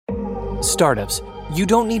Startups, you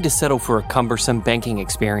don't need to settle for a cumbersome banking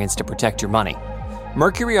experience to protect your money.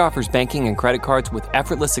 Mercury offers banking and credit cards with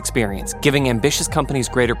effortless experience, giving ambitious companies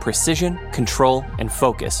greater precision, control, and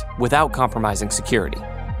focus without compromising security.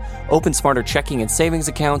 Open smarter checking and savings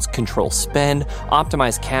accounts, control spend,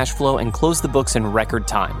 optimize cash flow, and close the books in record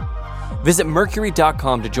time. Visit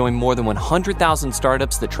Mercury.com to join more than 100,000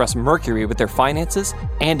 startups that trust Mercury with their finances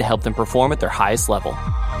and to help them perform at their highest level.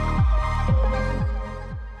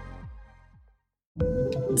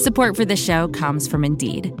 Support for the show comes from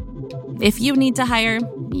Indeed. If you need to hire,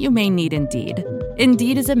 you may need Indeed.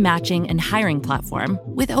 Indeed is a matching and hiring platform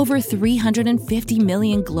with over 350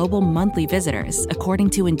 million global monthly visitors,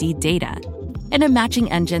 according to Indeed data, and a matching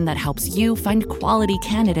engine that helps you find quality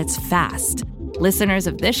candidates fast. Listeners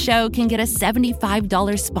of this show can get a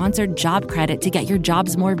 $75 sponsored job credit to get your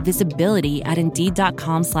jobs more visibility at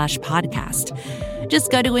Indeed.com/podcast. Just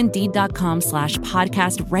go to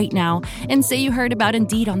Indeed.com/podcast right now and say you heard about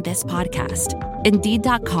Indeed on this podcast.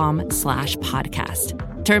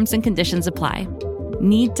 Indeed.com/podcast. Terms and conditions apply.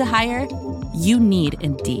 Need to hire? You need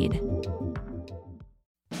Indeed.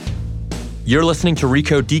 You're listening to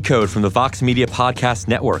Recode Decode from the Vox Media Podcast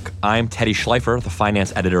Network. I'm Teddy Schleifer, the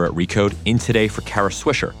finance editor at Recode, in today for Kara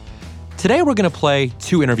Swisher. Today we're going to play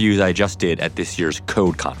two interviews I just did at this year's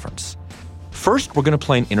Code conference. First, we're going to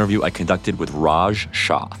play an interview I conducted with Raj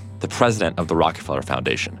Shah, the president of the Rockfeller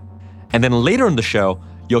Foundation. And then later in the show,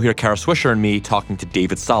 you'll hear Kara Swisher and me talking to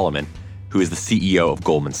David Solomon, who is the CEO of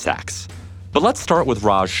Goldman Sachs. But let's start with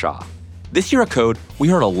Raj Shah. This year at Code, we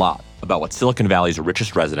heard a lot about what Silicon Valley's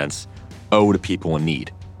richest residents owe to people in need,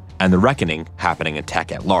 and the reckoning happening in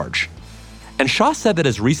tech at large. And Shah said that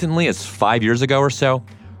as recently as 5 years ago or so,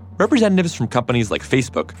 representatives from companies like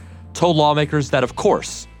Facebook told lawmakers that, of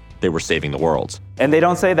course, they were saving the world. And they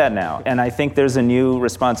don't say that now. And I think there's a new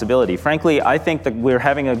responsibility. Frankly, I think that we're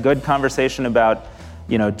having a good conversation about,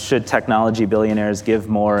 should technology billionaires give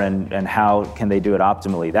more and how can they do it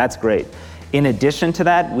optimally? That's great. In addition to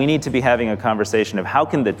that, we need to be having a conversation of how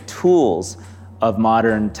can the tools of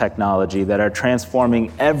modern technology that are transforming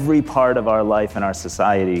every part of our life and our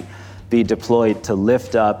society be deployed to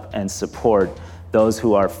lift up and support those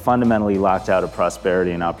who are fundamentally locked out of prosperity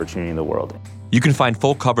and opportunity in the world. You can find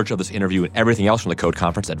full coverage of this interview and everything else from the Code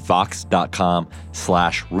Conference at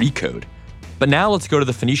vox.com/recode. But now let's go to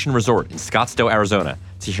the Phoenician Resort in Scottsdale, Arizona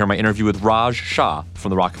to hear my interview with Raj Shah from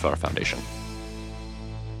the Rockfeller Foundation.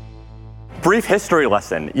 Brief history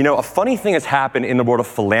lesson. A funny thing has happened in the world of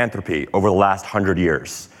philanthropy over the last 100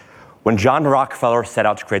 years. When John Rockefeller set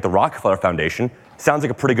out to create the Rockfeller Foundation, sounds like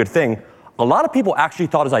a pretty good thing, a lot of people actually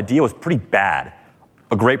thought his idea was pretty bad.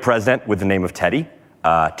 A great president with the name of Teddy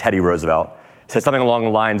Roosevelt, said something along the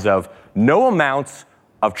lines of, no amount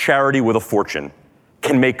of charity with a fortune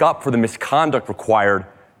can make up for the misconduct required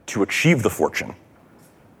to achieve the fortune.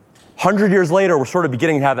 100 years later, we're sort of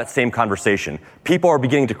beginning to have that same conversation. People are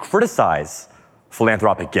beginning to criticize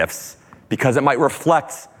philanthropic gifts because it might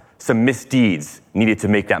reflect some misdeeds needed to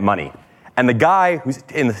make that money. And the guy who's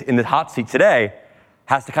in the hot seat today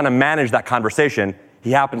has to kind of manage that conversation.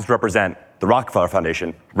 He happens to represent the Rockefeller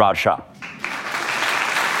Foundation, Raj Shah.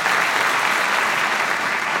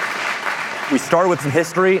 We started with some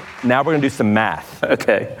history. Now we're going to do some math.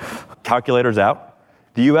 Okay. Calculators out.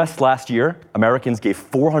 The U.S. last year, Americans gave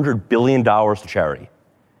 $400 billion to charity.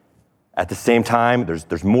 At the same time,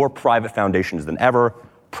 there's more private foundations than ever,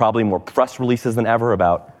 probably more press releases than ever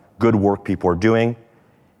about good work people are doing.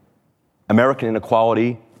 American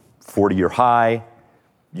inequality, 40-year high.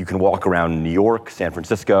 You can walk around New York, San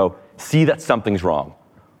Francisco, see that something's wrong.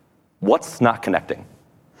 What's not connecting?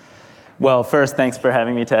 Well, first, thanks for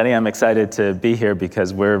having me, Teddy. I'm excited to be here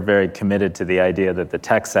because we're very committed to the idea that the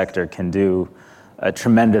tech sector can do a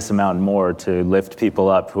tremendous amount more to lift people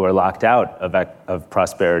up who are locked out of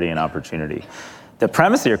prosperity and opportunity. The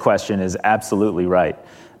premise of your question is absolutely right.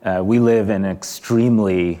 We live in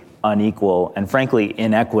extremely unequal and frankly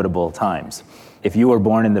inequitable times. If you were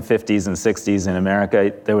born in the 50s and 60s in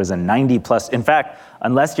America, there was a 90+, in fact,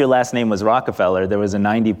 unless your last name was Rockefeller, there was a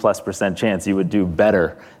 90+% chance you would do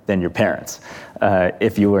better than your parents.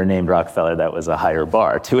 If you were named Rockefeller, that was a higher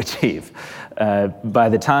bar to achieve. By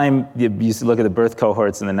the time you look at the birth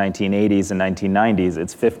cohorts in the 1980s and 1990s,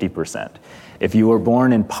 it's 50%. If you were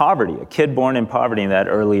born in poverty, a kid born in poverty in that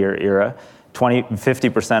earlier era,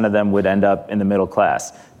 50% of them would end up in the middle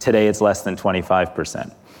class. Today, it's less than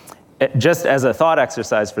 25%. Just as a thought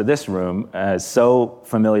exercise for this room, so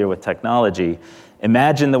familiar with technology,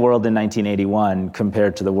 imagine the world in 1981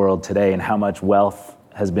 compared to the world today and how much wealth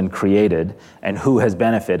has been created and who has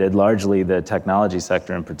benefited, largely the technology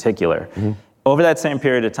sector in particular. Mm-hmm. Over that same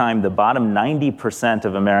period of time, the bottom 90%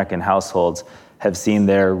 of American households have seen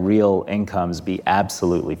their real incomes be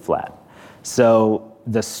absolutely flat. So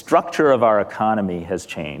the structure of our economy has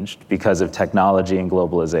changed because of technology and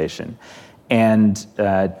globalization. And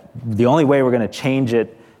the only way we're going to change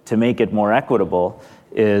it to make it more equitable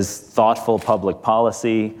is thoughtful public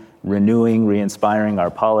policy, renewing, re-inspiring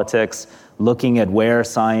our politics, looking at where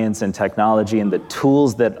science and technology and the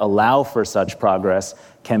tools that allow for such progress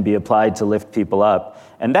can be applied to lift people up.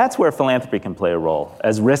 And that's where philanthropy can play a role,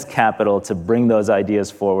 as risk capital to bring those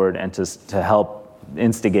ideas forward and to help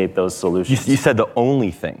instigate those solutions. You said the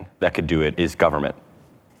only thing that could do it is government.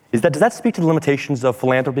 Does that speak to the limitations of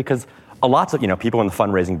philanthropy? Because lots of people in the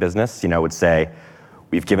fundraising business would say,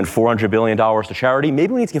 we've given $400 billion to charity,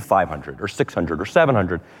 maybe we need to give 500 or 600 or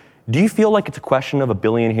 700. Do you feel like it's a question of a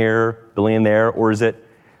billion here, billion there, or is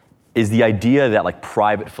the idea that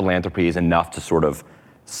private philanthropy is enough to sort of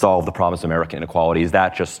solve the problems of American inequality? Is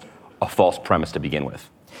that just a false premise to begin with?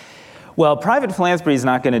 Well, private philanthropy is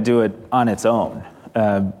not going to do it on its own,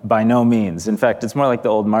 by no means. In fact, it's more like the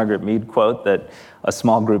old Margaret Mead quote that a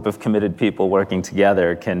small group of committed people working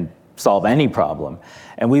together can solve any problem.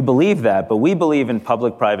 And we believe that, but we believe in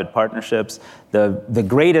public-private partnerships. The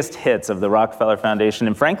greatest hits of the Rockfeller Foundation,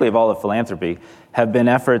 and frankly of all of philanthropy, have been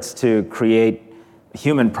efforts to create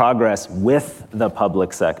human progress with the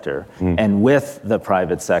public sector and with the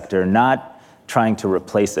private sector, not trying to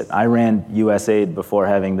replace it. I ran USAID before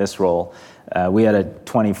having this role. We had a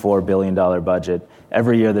 $24 billion budget.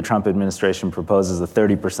 Every year the Trump administration proposes a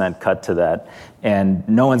 30% cut to that, and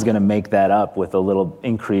no one's going to make that up with a little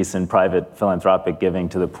increase in private philanthropic giving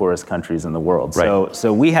to the poorest countries in the world. Right.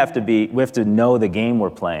 So we have to know the game we're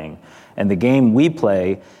playing, and the game we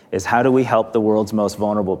play is how do we help the world's most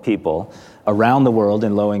vulnerable people around the world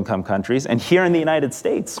in low-income countries, and here in the United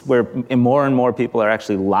States, where more and more people are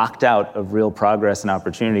actually locked out of real progress and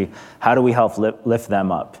opportunity, how do we help lift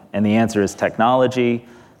them up? And the answer is technology,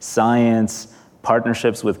 science,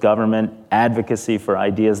 partnerships with government, advocacy for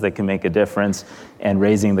ideas that can make a difference, and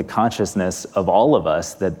raising the consciousness of all of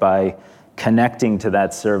us that by connecting to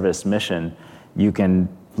that service mission, you can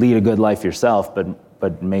lead a good life yourself,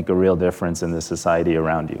 but make a real difference in the society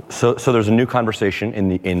around you. So there's a new conversation in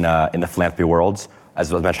the philanthropy worlds,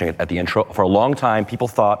 as I was mentioning at the intro. For a long time, people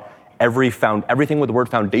thought everything with the word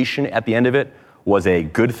foundation at the end of it was a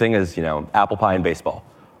good thing, as apple pie in baseball.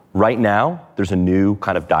 Right now, there's a new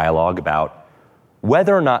kind of dialogue about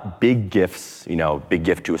whether or not big gifts, big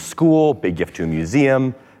gift to a school, big gift to a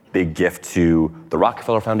museum, big gift to the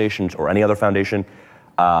Rockfeller Foundations or any other foundation,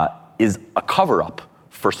 is a cover-up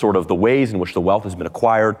for sort of the ways in which the wealth has been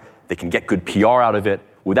acquired. They can get good PR out of it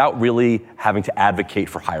without really having to advocate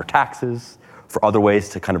for higher taxes, for other ways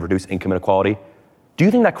to kind of reduce income inequality. Do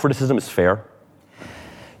you think that criticism is fair?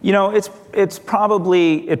 It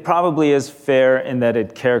probably is fair in that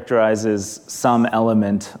it characterizes some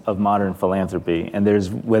element of modern philanthropy, and there's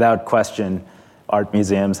without question art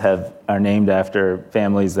museums are named after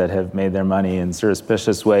families that have made their money in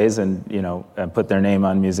surreptitious ways, and put their name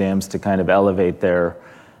on museums to kind of elevate the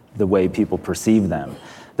way people perceive them.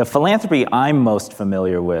 The philanthropy I'm most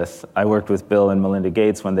familiar with, I worked with Bill and Melinda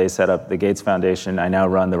Gates when they set up the Gates Foundation. I now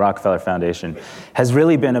run the Rockfeller Foundation, has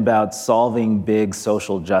really been about solving big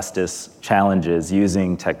social justice challenges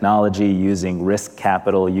using technology, using risk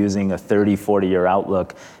capital, using a 30, 40-year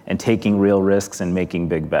outlook, and taking real risks and making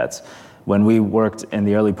big bets. When we worked in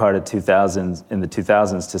the early part of the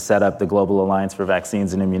 2000s to set up the Global Alliance for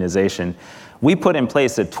Vaccines and Immunization, we put in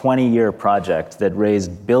place a 20-year project that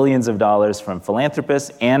raised billions of dollars from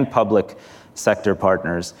philanthropists and public sector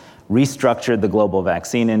partners, restructured the global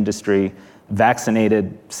vaccine industry,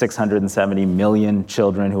 vaccinated 670 million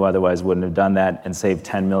children who otherwise wouldn't have done that, and saved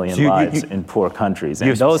 10 million lives in poor countries.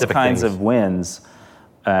 And those kinds of wins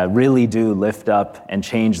really do lift up and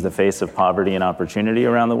change the face of poverty and opportunity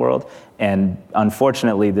around the world. And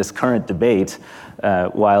unfortunately, this current debate,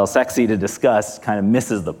 while sexy to discuss, kind of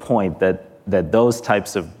misses the point that those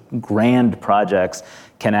types of grand projects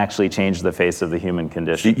can actually change the face of the human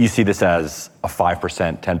condition. You see this as a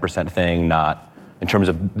 5%, 10% thing, not in terms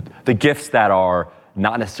of the gifts that are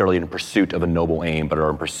not necessarily in pursuit of a noble aim, but are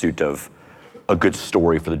in pursuit of a good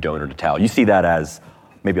story for the donor to tell. You see that as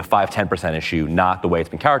maybe a 5-10% issue, not the way it's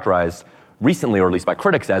been characterized recently, or at least by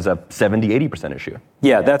critics, as a 70-80% issue.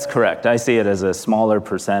 Yeah, that's correct. I see it as a smaller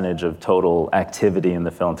percentage of total activity in the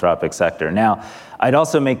philanthropic sector. Now, I'd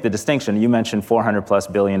also make the distinction, you mentioned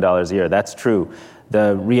 $400+ billion a year. That's true.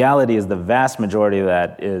 The reality is the vast majority of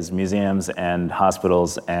that is museums and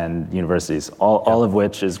hospitals and universities, all of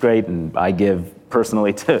which is great, and I give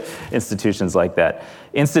personally to institutions like that.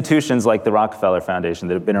 Institutions like the Rockfeller Foundation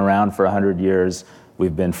that have been around for 100 years.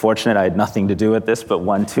 We've been fortunate. I had nothing to do with this, but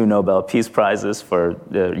won 2 Nobel Peace Prizes for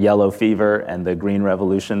the yellow fever and the Green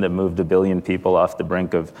Revolution that moved 1 billion people off the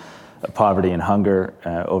brink of poverty and hunger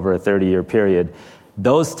over a 30-year period.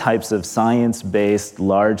 Those types of science-based,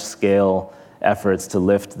 large-scale efforts to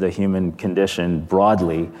lift the human condition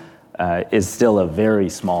broadly is still a very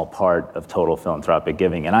small part of total philanthropic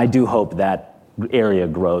giving. And I do hope that area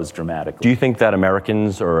grows dramatically. Do you think that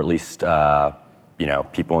Americans, or at least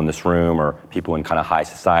people in this room or people in kind of high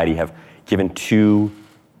society, have given too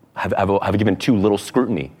little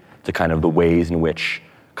scrutiny to kind of the ways in which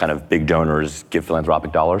kind of big donors give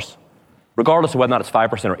philanthropic dollars? Regardless of whether or not it's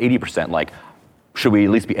 5% or 80%, should we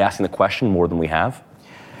at least be asking the question more than we have?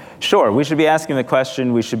 Sure, we should be asking the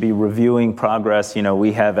question. We should be reviewing progress.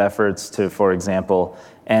 We have efforts to, for example,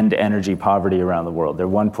 end energy poverty around the world. There are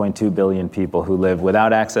 1.2 billion people who live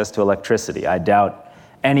without access to electricity. I doubt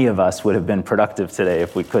any of us would have been productive today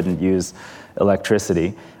if we couldn't use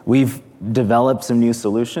electricity. We've developed some new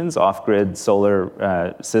solutions, off-grid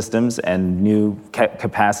solar systems, and new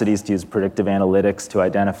capacities to use predictive analytics to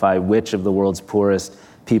identify which of the world's poorest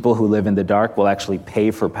people who live in the dark will actually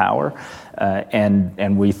pay for power.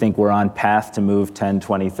 And we think we're on path to move 10,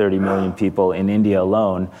 20, 30 million people in India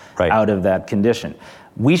alone out of that condition.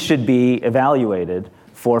 We should be evaluated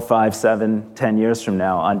 4, 5, 7, 10 years from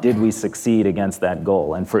now on did we succeed against that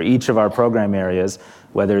goal. And for each of our program areas,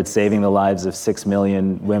 whether it's saving the lives of 6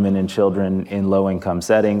 million women and children in low-income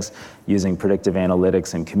settings, using predictive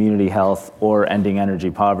analytics in community health, or ending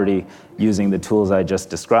energy poverty using the tools I just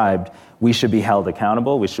described, we should be held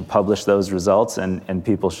accountable. We should publish those results, and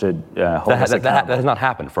people should hold us accountable. That has not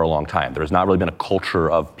happened for a long time. There has not really been a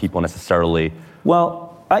culture of people necessarily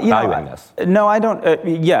valuing this. No, I don't.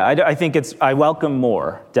 I think I welcome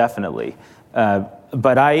more, definitely.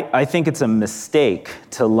 But I think it's a mistake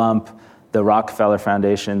to lump the Rockfeller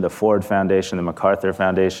Foundation, the Ford Foundation, the MacArthur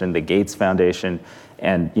Foundation, the Gates Foundation,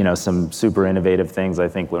 and some super innovative things I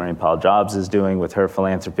think Lorraine Powell Jobs is doing with her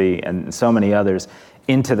philanthropy, and so many others,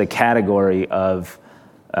 into the category of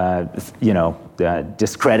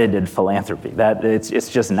discredited philanthropy. That it's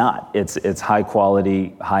just not. It's high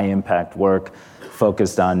quality, high impact work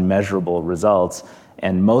focused on measurable results.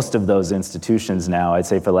 And most of those institutions now, I'd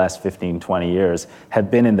say for the last 15, 20 years, have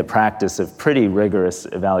been in the practice of pretty rigorous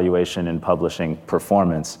evaluation and publishing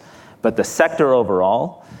performance. But the sector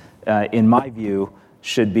overall, in my view,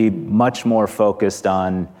 should be much more focused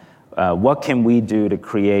on what can we do to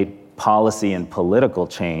create policy and political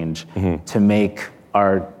change to make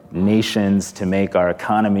our nations, to make our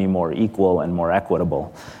economy more equal and more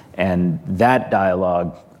equitable. And that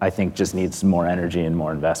dialogue, I think, just needs more energy and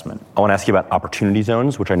more investment. I want to ask you about opportunity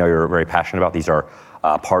zones, which I know you're very passionate about. These are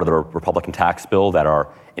part of the Republican tax bill that are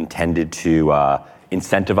intended to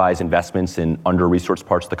incentivize investments in under-resourced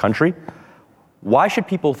parts of the country. Why should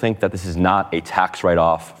people think that this is not a tax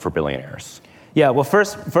write-off for billionaires? Yeah, well,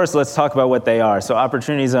 first, let's talk about what they are. So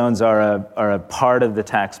opportunity zones are a part of the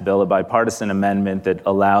tax bill, a bipartisan amendment that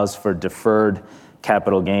allows for deferred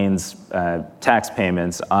capital gains tax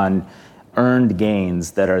payments on earned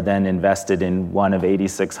gains that are then invested in one of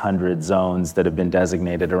 8,600 zones that have been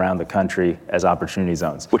designated around the country as opportunity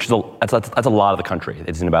zones. Which is that's a lot of the country.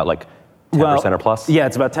 It's in about 10% or plus? Yeah,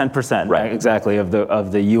 it's about 10%, right, exactly, of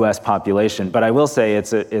the U.S. population. But I will say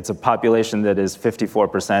it's a population that is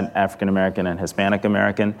 54% African American and Hispanic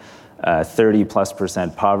American,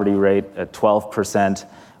 30+% poverty rate, 12%,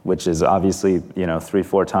 which is obviously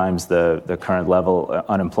 3-4 times the current level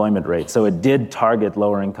unemployment rate. So it did target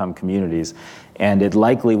lower income communities, and it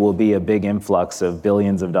likely will be a big influx of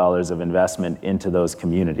billions of dollars of investment into those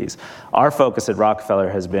communities. Our focus at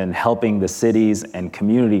Rockfeller has been helping the cities and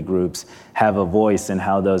community groups have a voice in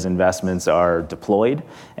how those investments are deployed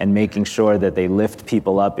and making sure that they lift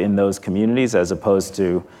people up in those communities as opposed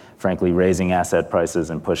to, frankly, raising asset prices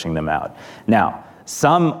and pushing them out. Now,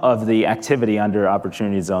 some of the activity under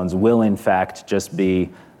opportunity zones will, in fact, just be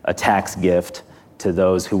a tax gift to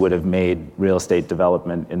those who would have made real estate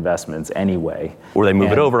development investments anyway. Or they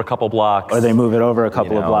move it over a couple blocks. Or they move it over a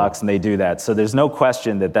couple of blocks and they do that. So there's no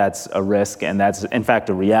question that that's a risk, and that's, in fact,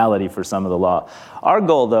 a reality for some of the law. Our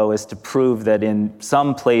goal, though, is to prove that in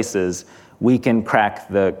some places we can crack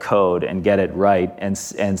the code and get it right and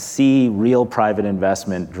see real private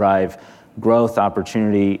investment drive growth,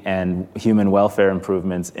 opportunity, and human welfare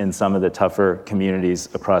improvements in some of the tougher communities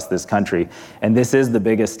across this country. And this is the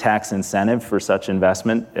biggest tax incentive for such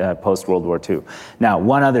investment post-World War II. Now,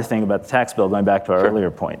 one other thing about the tax bill, going back to our earlier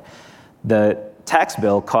point, the tax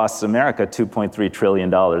bill costs America $2.3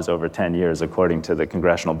 trillion over 10 years, according to the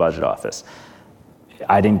Congressional Budget Office.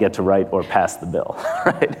 I didn't get to write or pass the bill,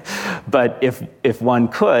 right? But if one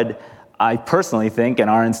could, I personally think, and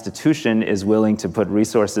our institution is willing to put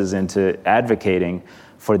resources into advocating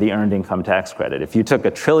for the earned income tax credit. If you took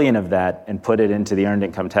 $1 trillion of that and put it into the earned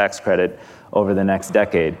income tax credit over the next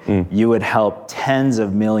decade, you would help tens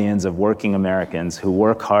of millions of working Americans who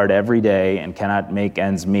work hard every day and cannot make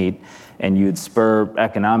ends meet, and you'd spur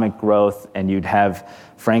economic growth, and you'd have,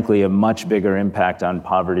 frankly, a much bigger impact on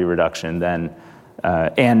poverty reduction than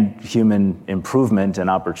and human improvement and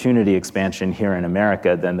opportunity expansion here in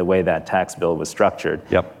America than the way that tax bill was structured.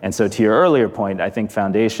 Yep. And so to your earlier point, I think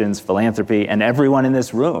foundations, philanthropy, and everyone in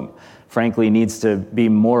this room, frankly, needs to be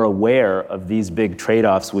more aware of these big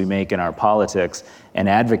trade-offs we make in our politics and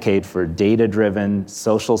advocate for data-driven,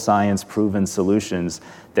 social science-proven solutions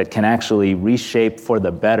that can actually reshape for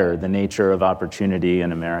the better the nature of opportunity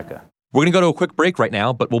in America. We're going to go to a quick break right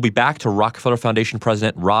now, but we'll be back to Rockefeller Foundation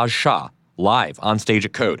President Raj Shah live on stage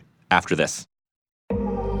at Code after this.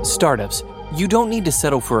 Startups, you don't need to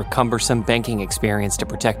settle for a cumbersome banking experience to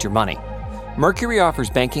protect your money. Mercury offers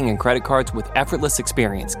banking and credit cards with effortless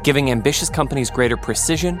experience, giving ambitious companies greater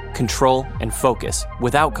precision, control, and focus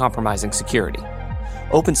without compromising security.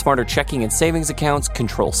 Open smarter checking and savings accounts,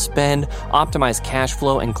 control spend, optimize cash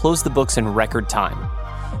flow, and close the books in record time.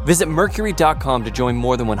 Visit Mercury.com to join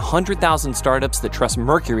more than 100,000 startups that trust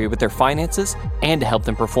Mercury with their finances and to help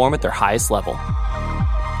them perform at their highest level.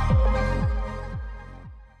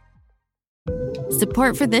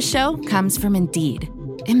 Support for this show comes from Indeed.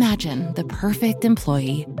 Imagine the perfect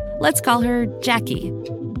employee. Let's call her Jackie.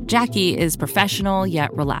 Jackie is professional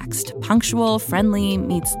yet relaxed, punctual, friendly,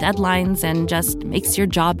 meets deadlines, and just makes your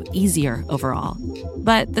job easier overall.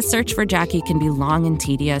 But the search for Jackie can be long and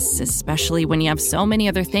tedious, especially when you have so many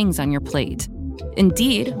other things on your plate.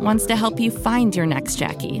 Indeed wants to help you find your next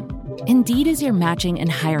Jackie. Indeed is your matching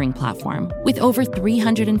and hiring platform with over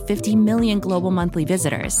 350 million global monthly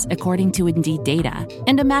visitors, according to Indeed data,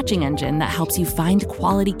 and a matching engine that helps you find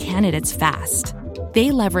quality candidates fast. They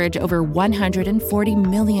leverage over 140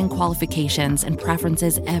 million qualifications and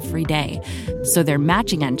preferences every day, so their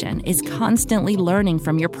matching engine is constantly learning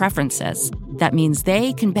from your preferences. That means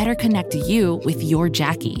they can better connect you with your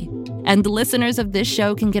Jackie. And listeners of this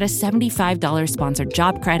show can get a $75 sponsored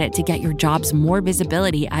job credit to get your jobs more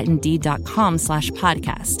visibility at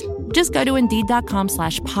Indeed.com/podcast. Just go to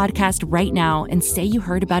Indeed.com/podcast right now and say you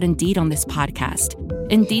heard about Indeed on this podcast.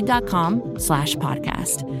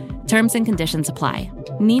 Indeed.com/podcast. Terms and conditions apply.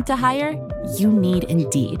 Need to hire? You need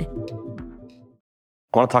Indeed.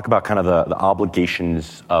 I want to talk about kind of the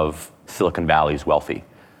obligations of Silicon Valley's wealthy.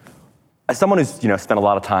 As someone who's spent a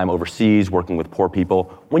lot of time overseas working with poor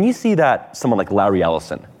people, when you see that someone like Larry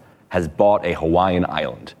Ellison has bought a Hawaiian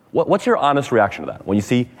island, what's your honest reaction to that? When you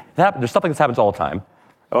see that, there's stuff like this happens all the time.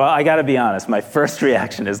 Well, I got to be honest. My first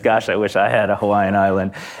reaction is, gosh, I wish I had a Hawaiian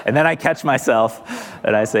island. And then I catch myself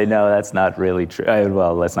and I say, no, that's not really true.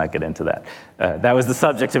 Well, let's not get into that. That was the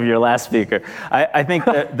subject of your last speaker. I think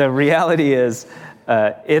the reality is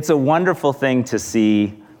it's a wonderful thing to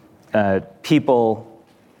see people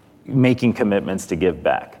making commitments to give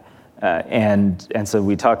back. And so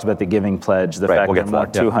we talked about the Giving Pledge. The fact that more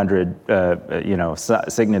 200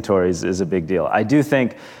 signatories is a big deal. I do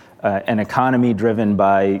think an economy driven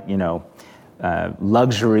by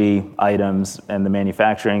luxury items and the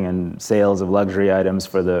manufacturing and sales of luxury items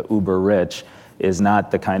for the uber rich is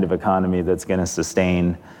not the kind of economy that's going to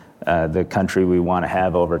sustain the country we want to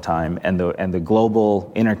have over time and the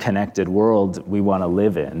global interconnected world we want to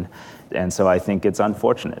live in. And so I think it's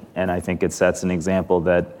unfortunate, and I think it sets an example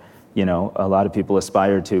that a lot of people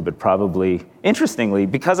aspire to, but probably, interestingly,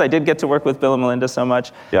 because I did get to work with Bill and Melinda so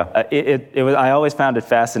much, I always found it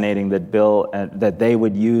fascinating that that they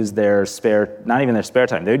would use not even their spare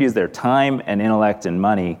time, they would use their time and intellect and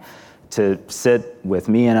money to sit with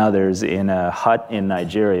me and others in a hut in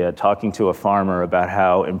Nigeria talking to a farmer about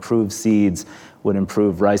how improved seeds would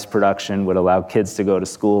improve rice production, would allow kids to go to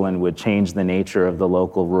school, and would change the nature of the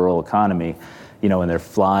local rural economy. When there are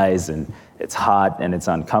flies and it's hot and it's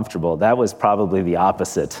uncomfortable. That was probably the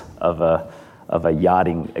opposite of a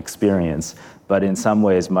yachting experience, but in some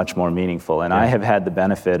ways much more meaningful. And I have had the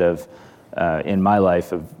benefit of, in my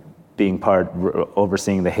life, of being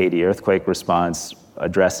overseeing the Haiti earthquake response,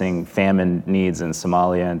 addressing famine needs in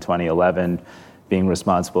Somalia in 2011, being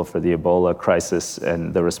responsible for the Ebola crisis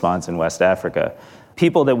and the response in West Africa.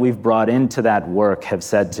 People that we've brought into that work have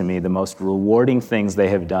said to me the most rewarding things they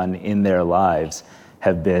have done in their lives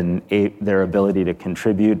have been their ability to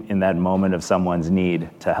contribute in that moment of someone's need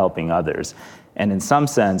to helping others. And in some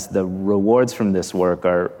sense, the rewards from this work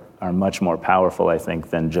are are much more powerful, I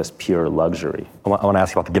think, than just pure luxury. I want to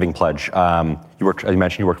ask you about the Giving Pledge. As you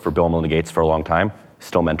mentioned, you worked for Bill and Melinda Gates for a long time,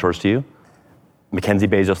 still mentors to you. Mackenzie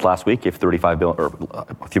Bezos last week gave $35 billion, or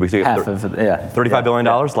a few weeks ago, $35 billion,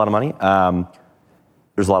 a lot of money.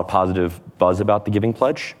 There's a lot of positive buzz about the Giving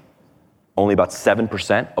Pledge. Only about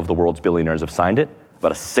 7% of the world's billionaires have signed it.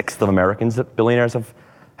 About a sixth of Americans billionaires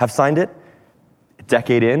have signed it. A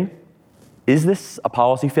decade in, is this a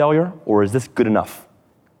policy failure or is this good enough?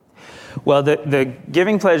 Well, the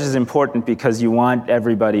Giving Pledge is important because you want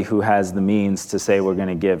everybody who has the means to say we're going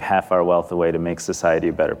to give half our wealth away to make society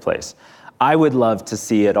a better place. I would love to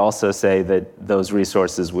see it also say that those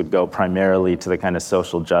resources would go primarily to the kind of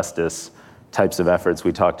social justice types of efforts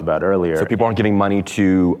we talked about earlier. So people aren't giving money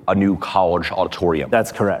to a new college auditorium.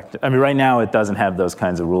 That's correct. I mean, right now it doesn't have those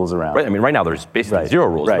kinds of rules around. Right. I mean, right now there's basically zero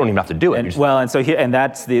rules. You don't even have to do it. And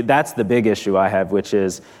that's the big issue I have, which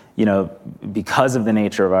is, because of the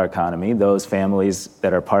nature of our economy, those families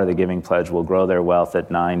that are part of the Giving Pledge will grow their wealth at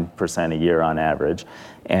 9% a year on average,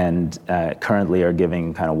 and currently are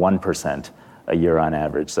giving kind of 1% a year on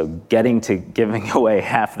average. So getting to giving away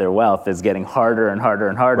half their wealth is getting harder and harder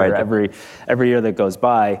and harder every year that goes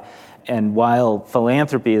by. And while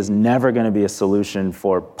philanthropy is never going to be a solution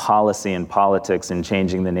for policy and politics and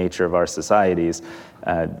changing the nature of our societies,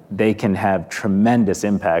 they can have tremendous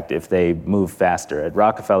impact if they move faster. At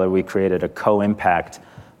Rockefeller, we created a co-impact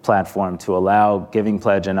platform to allow Giving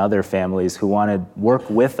Pledge and other families who want to work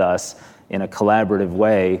with us in a collaborative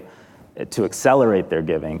way to accelerate their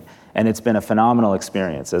giving. And it's been a phenomenal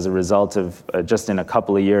experience. As a result of just in a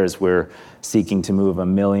couple of years, we're seeking to move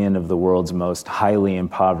 1 million of the world's most highly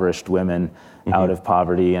impoverished women out of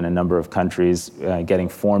poverty in a number of countries, getting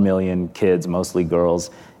 4 million kids, mostly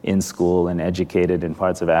girls, in school and educated in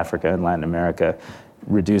parts of Africa and Latin America,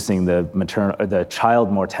 reducing the child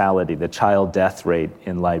mortality, the child death rate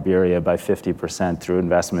in Liberia by 50% through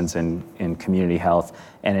investments in community health,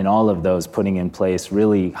 and in all of those putting in place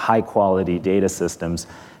really high quality data systems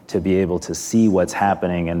to be able to see what's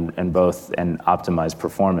happening and optimize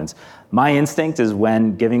performance. My instinct is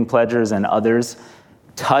when Giving Pledgers and others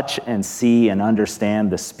touch and see and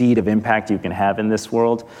understand the speed of impact you can have in this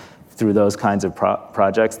world through those kinds of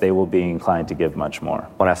projects, they will be inclined to give much more. I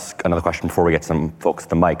want to ask another question before we get some folks at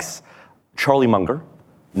the mics. Charlie Munger,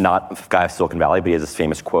 not a guy of Silicon Valley, but he has this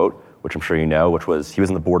famous quote, which I'm sure you know, which was he was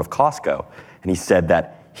on the board of Costco, and he said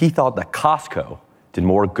that he thought that Costco did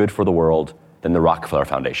more good for the world than the Rockfeller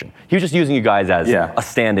Foundation. He was just using you guys as a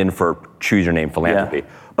stand-in for choose your name philanthropy.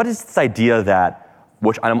 Yeah. But it's this idea that,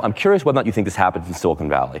 which I'm curious whether or not you think this happens in Silicon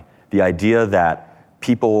Valley, the idea that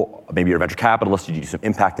people, maybe you're a venture capitalist, you do some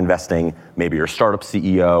impact investing, maybe you're a startup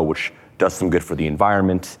CEO, which does some good for the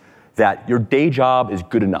environment, that your day job is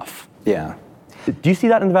good enough. Yeah. Do you see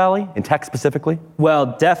that in the Valley, in tech specifically? Well,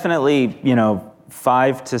 definitely,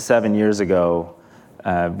 5 to 7 years ago,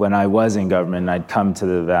 when I was in government, I'd come to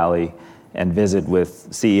the Valley and visit with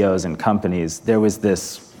CEOs and companies. There was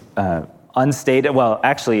this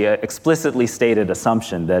explicitly stated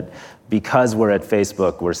assumption that because we're at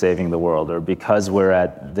Facebook, we're saving the world, or because we're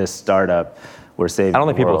at this startup, we're saving the world.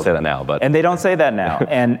 I don't think people would say that now, but... And they don't say that now.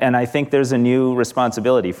 and I think there's a new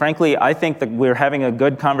responsibility. Frankly, I think that we're having a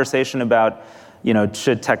good conversation about,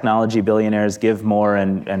 should technology billionaires give more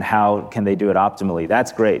and how can they do it optimally?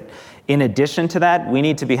 That's great. In addition to that, we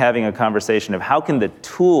need to be having a conversation of how can the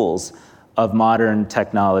tools of modern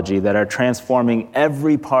technology that are transforming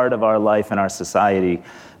every part of our life and our society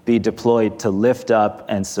be deployed to lift up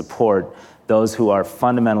and support those who are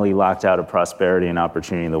fundamentally locked out of prosperity and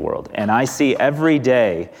opportunity in the world. And I see every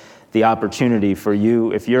day the opportunity for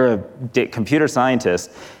you, if you're a computer scientist,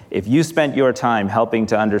 if you spent your time helping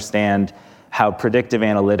to understand how predictive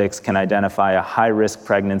analytics can identify a high-risk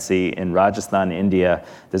pregnancy in Rajasthan, India.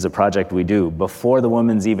 There's a project we do. Before the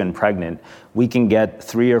woman's even pregnant, we can get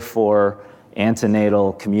 3 or 4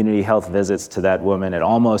 antenatal community health visits to that woman at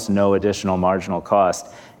almost no additional marginal cost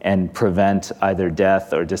and prevent either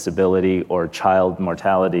death or disability or child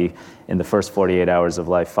mortality in the first 48 hours of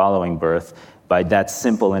life following birth by that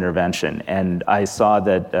simple intervention. And I saw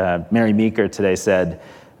that Mary Meeker today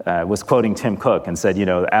was quoting Tim Cook and said,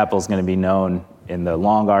 Apple's going to be known in the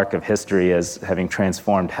long arc of history as having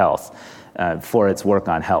transformed health for its work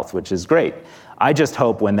on health, which is great. I just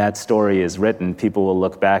hope when that story is written, people will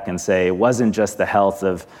look back and say, it wasn't just the health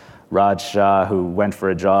of Raj Shah, who went for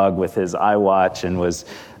a jog with his iWatch and was,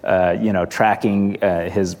 tracking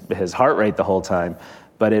his heart rate the whole time,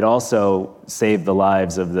 but it also saved the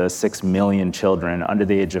lives of the 6 million children under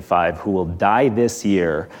the age of 5 who will die this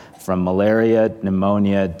year from malaria,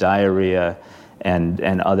 pneumonia, diarrhea,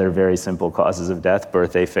 and other very simple causes of death,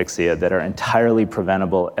 birth asphyxia, that are entirely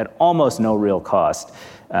preventable at almost no real cost.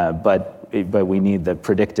 But we need the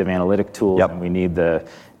predictive analytic tools, and we need the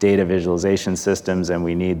data visualization systems, and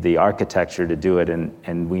we need the architecture to do it,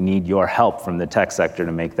 and we need your help from the tech sector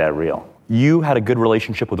to make that real. You had a good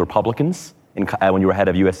relationship with Republicans when you were head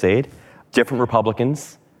of USAID, different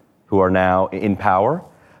Republicans who are now in power.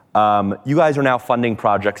 You guys are now funding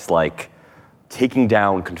projects like taking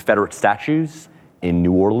down Confederate statues in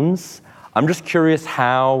New Orleans. I'm just curious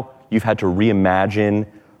how you've had to reimagine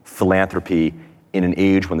philanthropy in an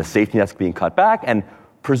age when the safety net's being cut back, and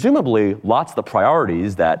presumably lots of the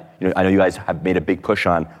priorities that, I know you guys have made a big push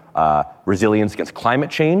on resilience against climate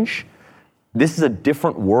change. This is a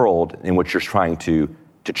different world in which you're trying to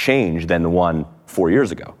change than the one 4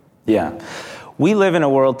 years ago. Yeah. We live in a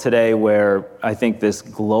world today where I think this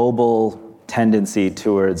global tendency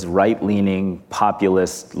towards right-leaning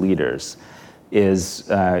populist leaders is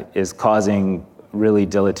causing really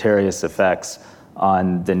deleterious effects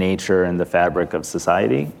on the nature and the fabric of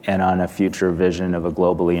society and on a future vision of a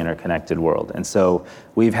globally interconnected world. And so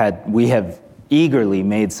we have eagerly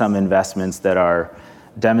made some investments that are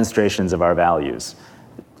demonstrations of our values.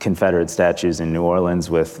 Confederate statues in New Orleans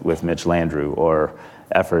with Mitch Landrieu, or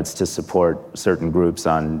efforts to support certain groups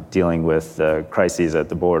on dealing with crises at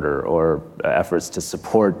the border, or efforts to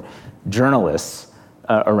support journalists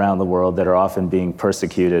around the world that are often being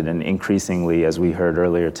persecuted and increasingly, as we heard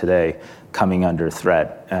earlier today, coming under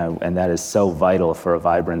threat. And that is so vital for a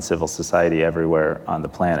vibrant civil society everywhere on the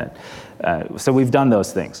planet. So we've done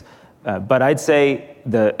those things. But I'd say,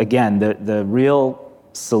 the real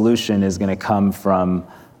solution is going to come from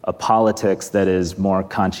a politics that is more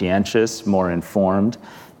conscientious, more informed,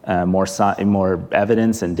 more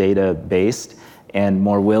evidence and data based, and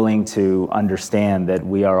more willing to understand that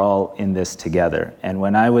we are all in this together. And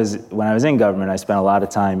when I was in government, I spent a lot of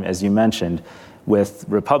time, as you mentioned, with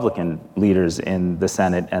Republican leaders in the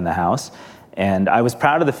Senate and the House. And I was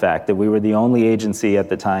proud of the fact that we were the only agency at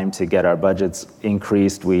the time to get our budgets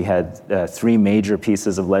increased. We had 3 major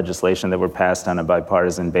pieces of legislation that were passed on a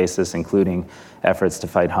bipartisan basis, including efforts to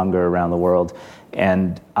fight hunger around the world.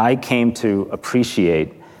 And I came to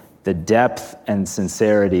appreciate the depth and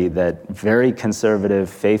sincerity that very conservative,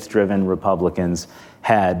 faith-driven Republicans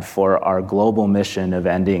had for our global mission of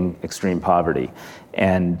ending extreme poverty.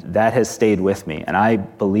 And that has stayed with me. And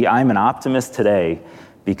I'm an optimist today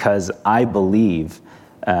because I believe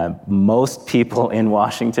most people in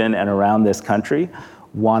Washington and around this country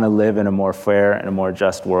want to live in a more fair and a more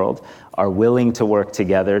just world, are willing to work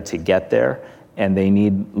together to get there, and they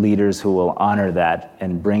need leaders who will honor that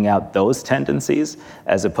and bring out those tendencies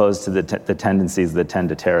as opposed to the tendencies that tend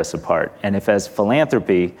to tear us apart. And if as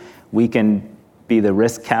philanthropy, we can be the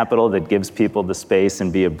risk capital that gives people the space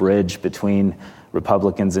and be a bridge between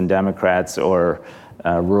Republicans and Democrats, or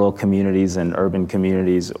rural communities and urban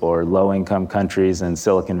communities, or low-income countries and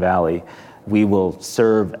Silicon Valley, we will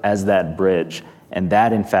serve as that bridge. And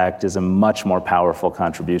that, in fact, is a much more powerful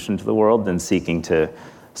contribution to the world than seeking to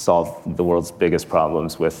solve the world's biggest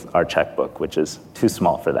problems with our checkbook, which is too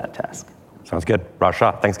small for that task. Sounds good. Raj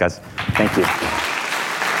Shah, thanks, guys. Thank you.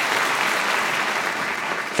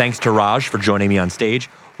 Thanks to Raj for joining me on stage.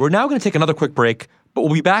 We're now going to take another quick break, but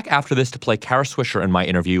we'll be back after this to play Kara Swisher and my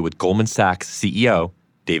interview with Goldman Sachs CEO,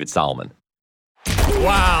 David Solomon.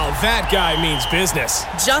 Wow, that guy means business.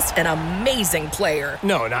 Just an amazing player.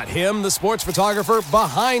 No, not him, the sports photographer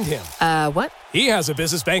behind him. What? He has a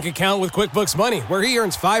business bank account with QuickBooks Money where he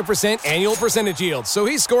earns 5% annual percentage yield, so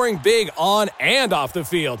he's scoring big on and off the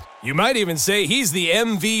field. You might even say he's the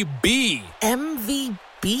MVB. MVB?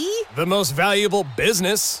 The most valuable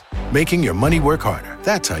business. Making your money work harder.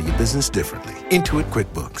 That's how you business differently. Intuit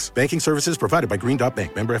QuickBooks. Banking services provided by Green Dot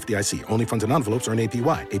Bank. Member FDIC. Only funds and envelopes earn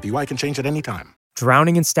APY. APY can change at any time.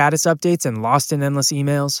 Drowning in status updates and lost in endless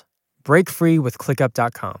emails? Break free with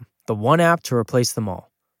ClickUp.com, the one app to replace them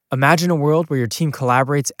all. Imagine a world where your team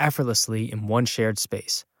collaborates effortlessly in one shared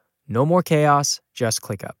space. No more chaos, just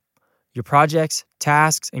ClickUp. Your projects,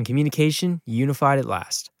 tasks, and communication unified at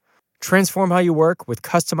last. Transform how you work with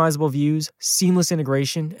customizable views, seamless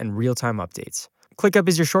integration, and real-time updates. ClickUp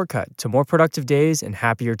is your shortcut to more productive days and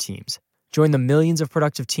happier teams. Join the millions of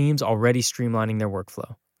productive teams already streamlining their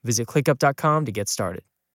workflow. Visit ClickUp.com to get started.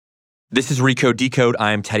 This is Recode Decode.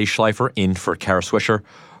 I am Teddy Schleifer in for Kara Swisher.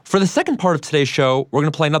 For the second part of today's show, we're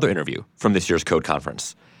going to play another interview from this year's Code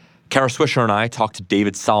Conference. Kara Swisher and I talked to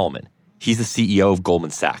David Solomon. He's the CEO of Goldman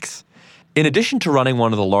Sachs. In addition to running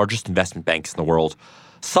one of the largest investment banks in the world,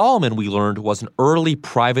 Solomon, we learned, was an early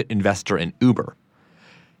private investor in Uber.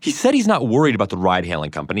 He said he's not worried about the ride-hailing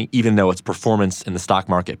company, even though its performance in the stock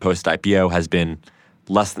market post-IPO has been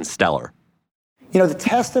less than stellar. The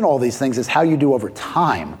test in all these things is how you do over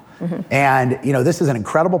time. And, this is an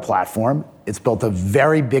incredible platform. It's built a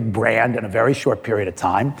very big brand in a very short period of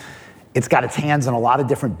time. It's got its hands in a lot of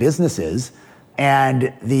different businesses.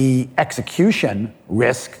 And the execution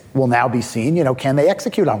risk will now be seen. Can they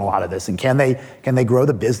execute on a lot of this? And can they grow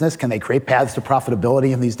the business? Can they create paths to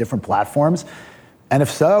profitability in these different platforms? And if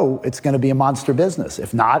so, it's going to be a monster business.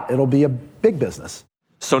 If not, it'll be a big business.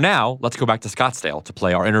 So now, let's go back to Scottsdale to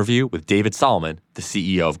play our interview with David Solomon, the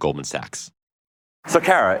CEO of Goldman Sachs. So,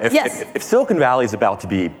 Kara, if Silicon Valley is about to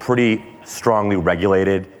be pretty strongly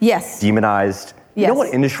regulated, demonized, you know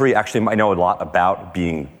what industry actually might know a lot about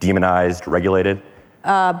being demonized, regulated?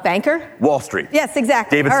 Banker? Wall Street. Yes,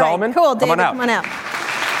 exactly. David Solomon? Cool, David, come on out.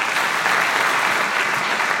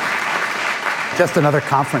 Just another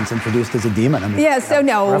conference introduced as a demon. No, you're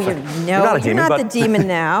not a demon. You're not the demon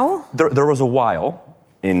now. There was a while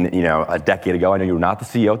a decade ago, I know you were not the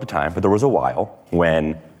CEO at the time, but there was a while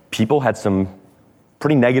when people had some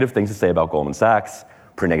pretty negative things to say about Goldman Sachs,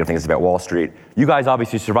 pretty negative things about Wall Street. You guys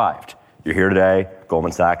obviously survived. You're here today.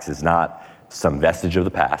 Goldman Sachs is not some vestige of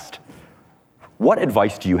the past. What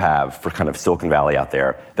advice do you have for kind of Silicon Valley out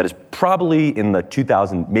there that is probably in the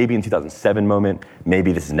 2007 moment,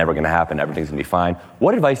 maybe this is never going to happen, everything's going to be fine.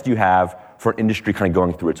 What advice do you have for an industry kind of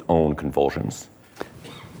going through its own convulsions?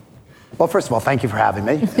 Well, first of all, thank you for having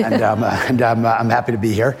me, and I'm happy to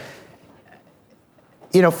be here.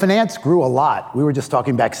 Finance grew a lot. We were just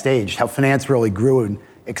talking backstage how finance really grew and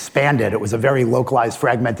expanded. It was a very localized,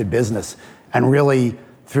 fragmented business, and really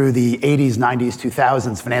through the 80s, 90s,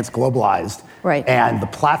 2000s, finance globalized. Right. And the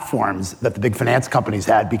platforms that the big finance companies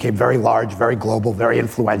had became very large, very global, very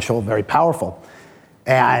influential, very powerful.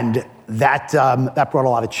 And that brought a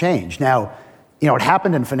lot of change. Now, it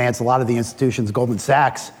happened in finance. A lot of the institutions, Goldman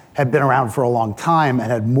Sachs, had been around for a long time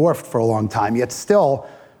and had morphed for a long time. Yet still,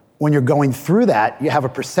 when you're going through that, you have a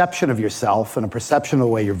perception of yourself and a perception of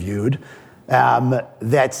the way you're viewed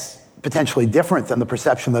that's potentially different than the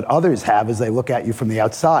perception that others have as they look at you from the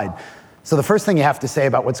outside. So the first thing you have to say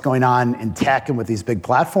about what's going on in tech and with these big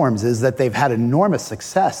platforms is that they've had enormous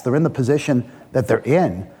success. They're in the position that they're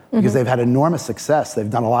in because they've had enormous success. They've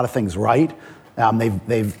done a lot of things right.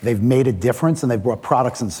 They've made a difference, and they've brought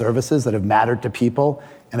products and services that have mattered to people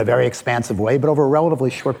in a very expansive way, but over a relatively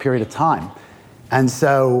short period of time. And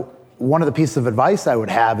so one of the pieces of advice I would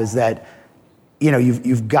have is that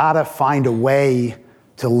you've got to find a way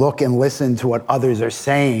to look and listen to what others are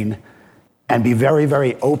saying and be very,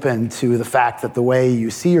 very open to the fact that the way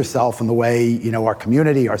you see yourself and the way, our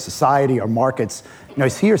community, our society, our markets,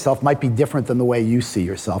 see yourself might be different than the way you see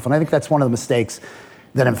yourself. And I think that's one of the mistakes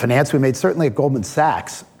that in finance we made. Certainly at Goldman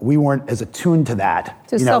Sachs, we weren't as attuned to that.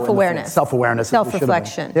 To self-awareness. Self-awareness.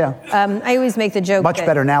 Self-reflection. Yeah. I always make the joke much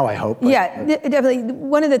better now, I hope. Yeah, definitely.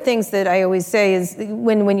 One of the things that I always say is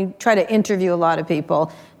when you try to interview a lot of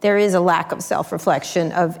people, there is a lack of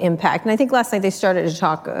self-reflection of impact. And I think last night they started to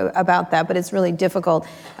talk about that, but it's really difficult.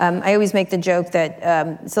 I always make the joke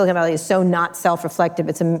that Silicon Valley is so not self-reflective,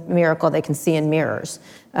 it's a miracle they can see in mirrors.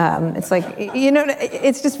 It's like,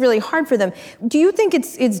 it's just really hard for them. Do you think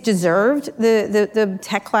it's deserved, the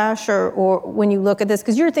tech clash, or when you look at this?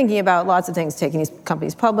 Because you're thinking about lots of things, taking these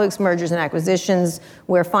companies public, mergers and acquisitions,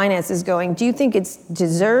 where finance is going. Do you think it's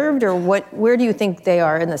deserved, or where do you think they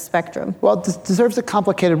are in the spectrum? Well, deserves a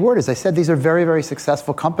complicated word. As I said, these are very, very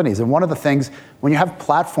successful companies. And one of the things, when you have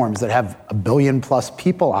platforms that have 1 billion plus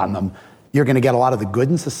people on them, you're going to get a lot of the good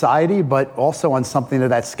in society, but also on something of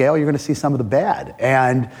that scale, you're going to see some of the bad.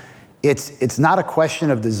 And it's not a question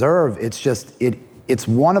of deserve. It's just, it's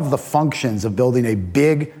one of the functions of building a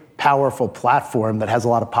big, powerful platform that has a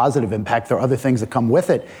lot of positive impact. There are other things that come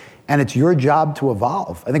with it. And it's your job to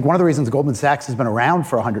evolve. I think one of the reasons Goldman Sachs has been around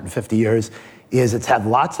for 150 years is it's had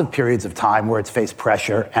lots of periods of time where it's faced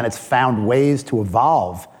pressure and it's found ways to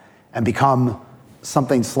evolve and become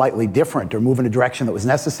something slightly different or move in a direction that was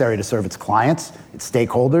necessary to serve its clients, its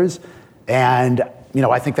stakeholders. And,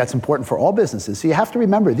 I think that's important for all businesses. So you have to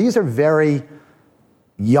remember, these are very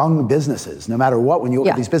young businesses, no matter what. When you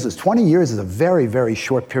look at these businesses, 20 years is a very, very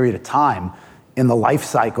short period of time in the life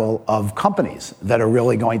cycle of companies that are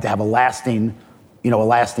really going to have a lasting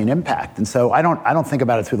impact. And so I don't think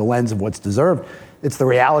about it through the lens of what's deserved. It's the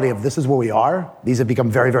reality of this is where we are. These have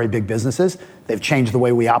become very, very big businesses. They've changed the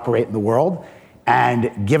way we operate in the world.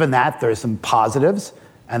 And given that, there's some positives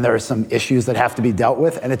and there are some issues that have to be dealt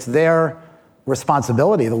with. And it's their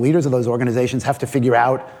responsibility. The leaders of those organizations have to figure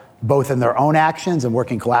out, both in their own actions and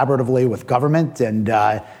working collaboratively with government and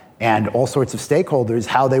and all sorts of stakeholders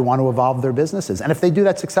how they want to evolve their businesses. And if they do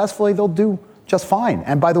that successfully, they'll do just fine.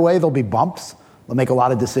 And by the way, there'll be bumps. They'll make a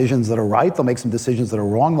lot of decisions that are right. They'll make some decisions that are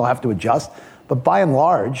wrong. They'll have to adjust. But by and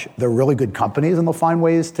large, they're really good companies, and they'll find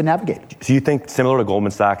ways to navigate it. So you think, similar to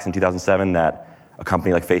Goldman Sachs in 2007, that a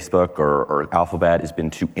company like Facebook or Alphabet has been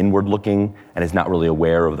too inward-looking and is not really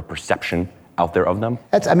aware of the perception out there of them?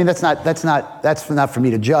 That's not for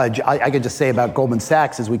me to judge. I could just say about Goldman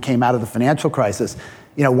Sachs, as we came out of the financial crisis,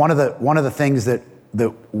 one of the things that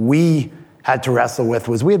we had to wrestle with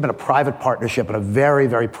was we had been a private partnership in a very,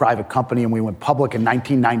 very private company, and we went public in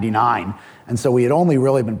 1999. And so we had only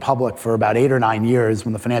really been public for about 8 or 9 years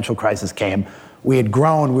when the financial crisis came. We were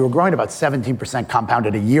growing about 17%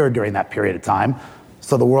 compounded a year during that period of time.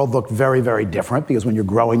 So the world looked very, very different, because when you're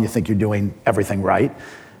growing, you think you're doing everything right.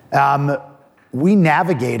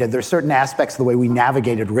 There's certain aspects of the way we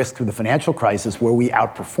navigated risk through the financial crisis where we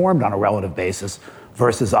outperformed on a relative basis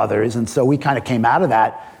versus others. And so we kind of came out of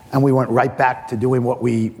that, and we went right back to doing what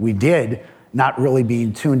we did, not really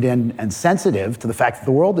being tuned in and sensitive to the fact that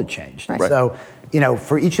the world had changed. Right. So,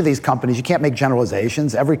 for each of these companies, you can't make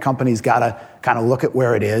generalizations. Every company's got to kind of look at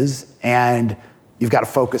where it is, and you've got to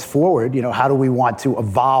focus forward. How do we want to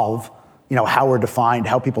evolve? How we're defined,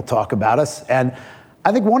 how people talk about us. And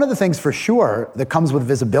I think one of the things for sure that comes with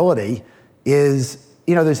visibility is,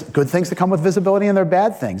 there's good things that come with visibility and there are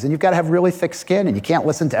bad things. And you've got to have really thick skin, and you can't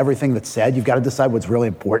listen to everything that's said. You've got to decide what's really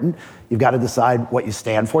important. You've got to decide what you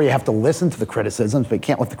stand for. You have to listen to the criticisms, but you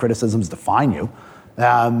can't let the criticisms define you.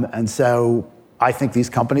 And so I think these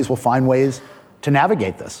companies will find ways to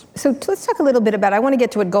navigate this. So let's talk a little bit about, I want to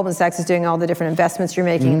get to what Goldman Sachs is doing, all the different investments you're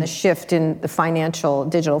making, and the shift in the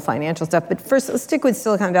digital financial stuff. But first, let's stick with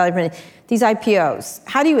Silicon Valley for a minute. These IPOs,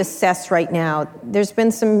 how do you assess right now? There's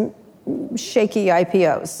been some shaky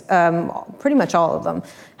IPOs, pretty much all of them.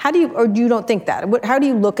 Or you don't think that? How do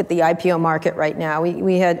you look at the IPO market right now?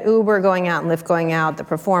 We had Uber going out and Lyft going out. The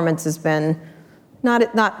performance has been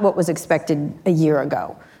not what was expected a year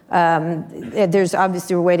ago. There's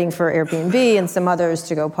obviously, we're waiting for Airbnb and some others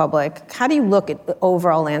to go public. How do you look at the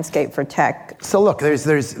overall landscape for tech? So look, there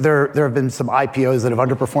have been some IPOs that have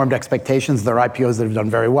underperformed expectations. There are IPOs that have done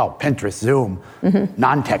very well. Pinterest, Zoom,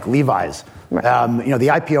 non-tech, Levi's. Right. The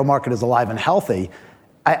IPO market is alive and healthy.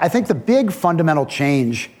 I think the big fundamental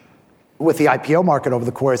change with the IPO market over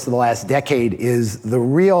the course of the last decade is the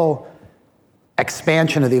real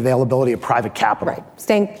expansion of the availability of private capital. Right.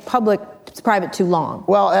 Staying private too long.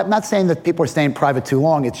 Well, I'm not saying that people are staying private too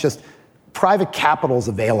long. It's just private capital is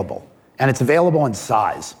available, and it's available in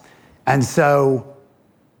size. And so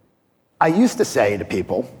I used to say to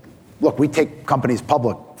people, look, we take companies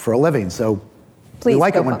public for a living, so we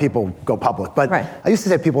like it when people go public. But I used to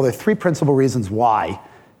say to people, there are 3 principal reasons why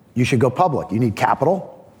you should go public. You need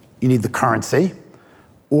capital, you need the currency,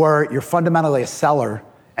 or you're fundamentally a seller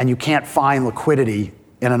and you can't find liquidity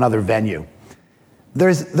in another venue.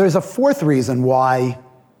 There's a 4th reason why,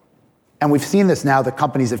 and we've seen this now, that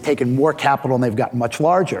companies have taken more capital and they've gotten much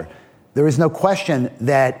larger. There is no question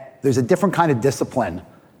that there's a different kind of discipline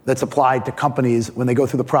that's applied to companies when they go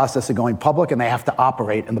through the process of going public and they have to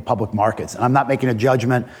operate in the public markets. And I'm not making a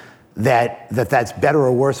judgment that's better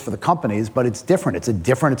or worse for the companies, but it's different.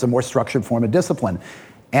 It's a more structured form of discipline.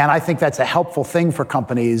 And I think that's a helpful thing for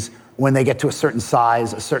companies when they get to a certain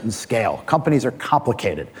size, a certain scale. Companies are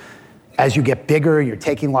complicated. As you get bigger, you're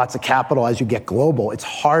taking lots of capital. As you get global, it's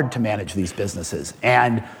hard to manage these businesses.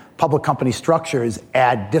 And public company structures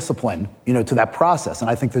add discipline, to that process. And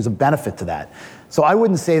I think there's a benefit to that. So I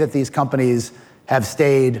wouldn't say that these companies have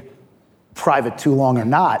stayed private too long or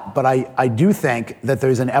not, but I do think that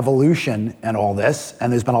there's an evolution in all this,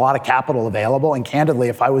 and there's been a lot of capital available. And candidly,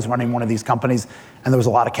 if I was running one of these companies and there was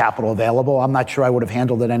a lot of capital available, I'm not sure I would have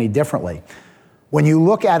handled it any differently. When you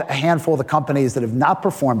look at a handful of the companies that have not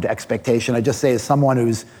performed to expectation, I just say as someone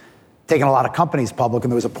who's taken a lot of companies public,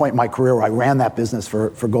 and there was a point in my career where I ran that business for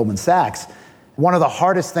Goldman Sachs, one of the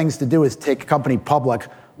hardest things to do is take a company public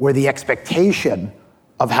where the expectation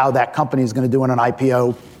of how that company is going to do in an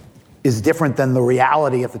IPO is different than the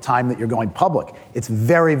reality at the time that you're going public. It's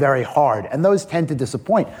very, very hard, and those tend to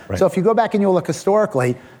disappoint. Right. So if you go back and you look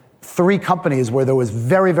historically, 3 companies where there was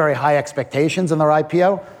very, very high expectations in their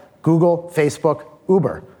IPO: Google, Facebook,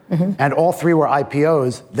 Uber. And all 3 were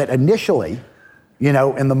IPOs that initially,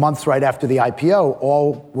 in the months right after the IPO,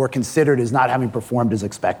 all were considered as not having performed as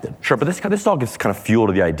expected. Sure, but this all gives kind of fuel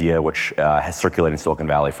to the idea, which has circulated in Silicon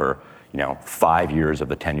Valley for 5 years of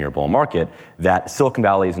the 10-year bull market, that Silicon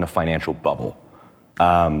Valley is in a financial bubble.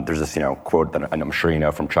 There's this quote that I'm sure you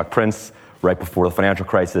know from Chuck Prince right before the financial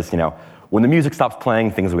crisis. When the music stops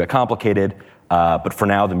playing, things will get complicated. But for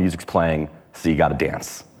now, the music's playing, so you got to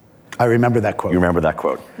dance. I remember that quote. You remember that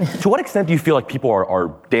quote. To what extent do you feel like people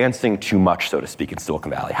are dancing too much, so to speak, in Silicon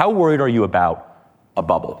Valley? How worried are you about a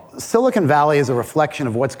bubble? Silicon Valley is a reflection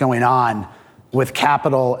of what's going on with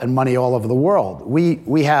capital and money all over the world.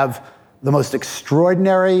 We have the most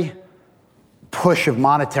extraordinary push of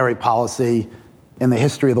monetary policy in the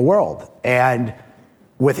history of the world. And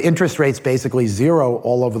with interest rates basically zero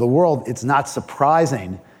all over the world, it's not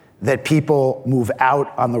surprising that people move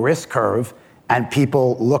out on the risk curve and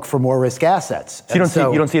people look for more risk assets. So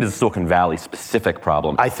you don't see it as a Silicon Valley specific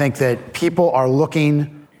problem? I think that people are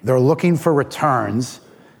they're looking for returns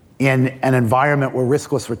in an environment where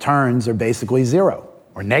riskless returns are basically zero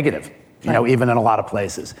or negative, even in a lot of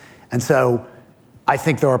places. And so I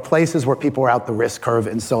think there are places where people are out the risk curve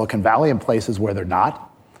in Silicon Valley and places where they're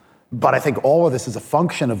not. But I think all of this is a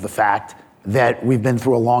function of the fact that we've been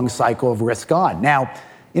through a long cycle of risk on. Now,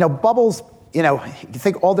 bubbles, you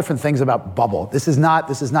think all different things about bubble. This is not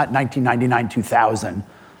 1999, 2000.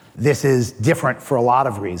 This is different for a lot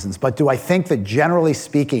of reasons. But do I think that generally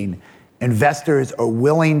speaking, investors are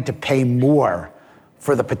willing to pay more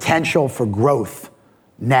for the potential for growth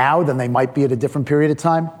now than they might be at a different period of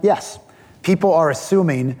time? Yes. People are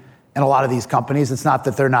assuming in a lot of these companies, it's not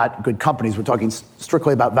that they're not good companies, we're talking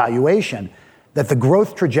strictly about valuation, that the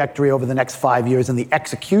growth trajectory over the next 5 years and the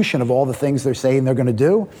execution of all the things they're saying they're going to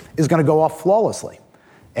do is going to go off flawlessly.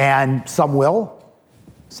 And some will,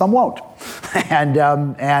 some won't. And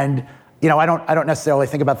I don't necessarily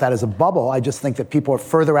think about that as a bubble. I just think that people are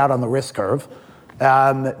further out on the risk curve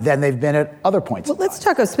than they've been at other points. Well, let's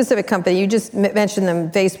talk a specific company. You just mentioned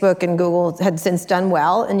them. Facebook and Google had since done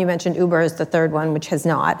well, and you mentioned Uber as the third one, which has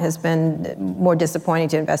been more disappointing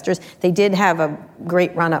to investors. They did have a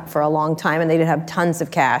great run-up for a long time, and they did have tons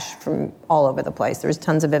of cash from all over the place. There was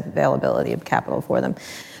tons of availability of capital for them.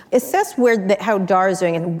 Assess how DAR is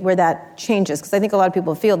doing and where that changes, because I think a lot of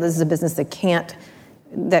people feel this is a business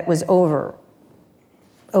that was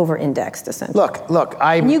over-indexed, essentially. Look,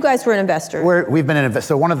 and you guys were an investor. We've been an investor.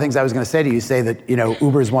 So one of the things I was going to say to you, say that,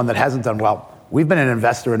 Uber is one that hasn't done well. We've been an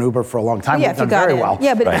investor in Uber for a long time. We've done very well.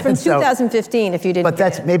 Yeah, but from 2015, if you didn't.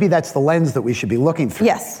 But maybe that's the lens that we should be looking through.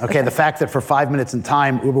 Yes. Okay, the fact that for 5 minutes in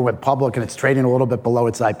time, Uber went public and it's trading a little bit below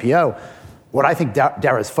its IPO. What I think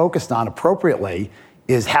Dara is focused on appropriately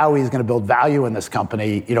is how he's going to build value in this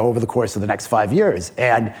company, over the course of the next 5 years.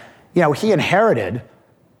 And,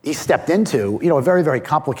 he stepped into, a very, very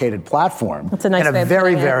complicated platform. That's a nice in a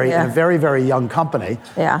very, very young company.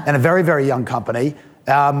 Yeah. And a very, very young company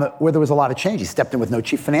where there was a lot of change. He stepped in with no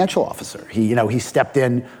chief financial officer. He stepped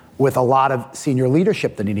in with a lot of senior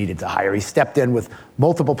leadership that he needed to hire. He stepped in with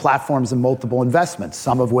multiple platforms and multiple investments,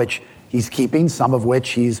 some of which he's keeping, some of which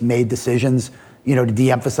he's made decisions, to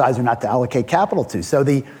de-emphasize or not to allocate capital to. So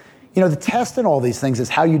the test in all these things is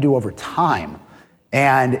how you do over time.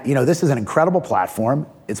 And, this is an incredible platform.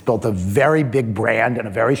 It's built a very big brand in a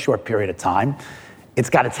very short period of time. It's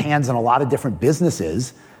got its hands in a lot of different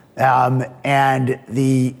businesses. And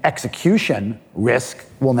the execution risk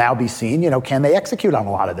will now be seen. Can they execute on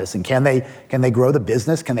a lot of this? And can they grow the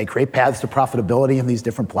business? Can they create paths to profitability in these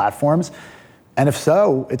different platforms? And if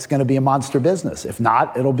so, it's going to be a monster business. If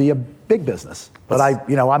not, it'll be a big business. But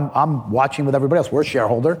I'm watching with everybody else. We're a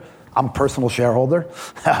shareholder. I'm a personal shareholder.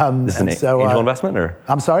 This is an angel investment, or?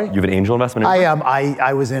 I'm sorry? You have an angel investment?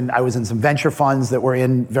 I was in some venture funds that were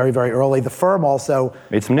in very, very early. The firm also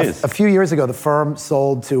made some news. A few years ago, the firm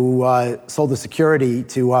sold the security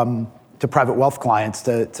to private wealth clients.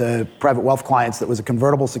 To private wealth clients, that was a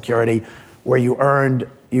convertible security where you earned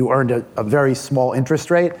a very small interest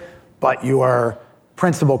rate, but your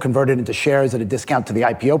principal converted into shares at a discount to the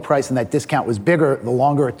IPO price, and that discount was bigger the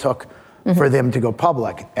longer it took for them to go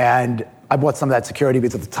public. And I bought some of that security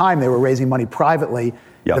because at the time they were raising money privately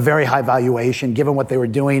at a very high valuation. Given what they were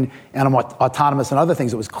doing, and autonomous and other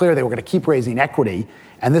things, it was clear they were going to keep raising equity.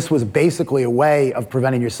 And this was basically a way of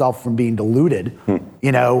preventing yourself from being diluted,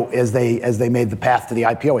 as they made the path to the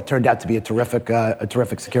IPO. It turned out to be a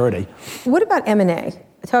terrific security. What about M&A?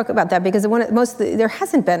 Talk about that, because there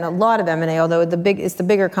hasn't been a lot of M&A, although it's the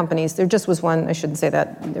bigger companies. There just was one, I shouldn't say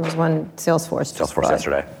that, there was one Salesforce.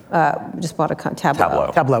 Yesterday. Just bought a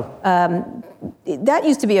Tableau. That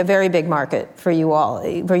used to be a very big market for you all,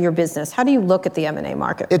 for your business. How do you look at the M&A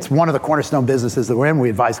market? It's one of the cornerstone businesses that we're in.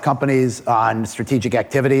 We advise companies on strategic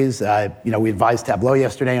activities. We advised Tableau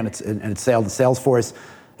yesterday on its sale to Salesforce.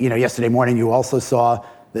 Yesterday morning you also saw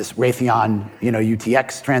this Raytheon,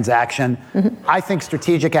 UTX transaction. Mm-hmm. I think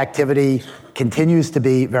strategic activity continues to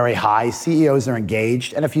be very high. CEOs are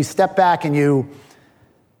engaged. And if you step back and you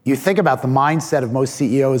think about the mindset of most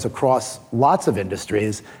CEOs across lots of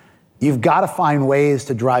industries, you've got to find ways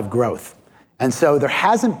to drive growth. And so there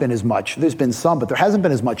hasn't been as much, there's been some, but there hasn't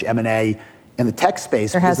been as much M&A in the tech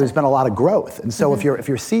space because there's been a lot of growth. And so if you're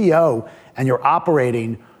CEO and you're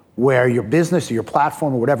operating where your business or your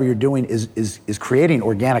platform or whatever you're doing is creating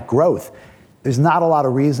organic growth, there's not a lot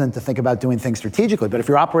of reason to think about doing things strategically. But if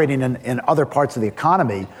you're operating in other parts of the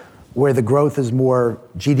economy where the growth is more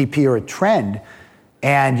GDP or a trend,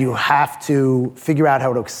 and you have to figure out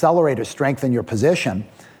how to accelerate or strengthen your position,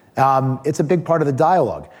 it's a big part of the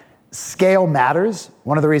dialogue. Scale matters.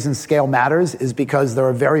 One of the reasons scale matters is because there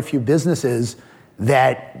are very few businesses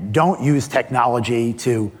that don't use technology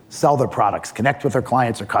to sell their products, connect with their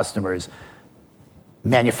clients or customers,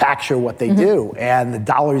 manufacture what they do. And the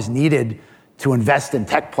dollars needed to invest in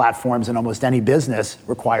tech platforms in almost any business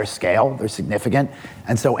require scale. They're significant.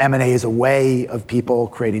 And so M&A is a way of people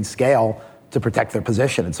creating scale to protect their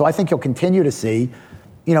position. And so I think you'll continue to see,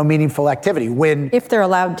 meaningful activity if they're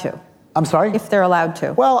allowed to. I'm sorry? If they're allowed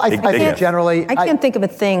to. Well, I think generally... I can't think of a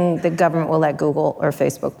thing the government will let Google or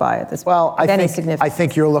Facebook buy at this point. Well, I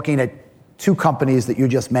think you're looking at two companies that you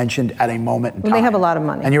just mentioned at a moment in time. They have a lot of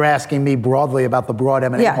money. And you're asking me broadly about the broad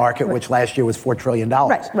M&A market, which last year was $4 trillion.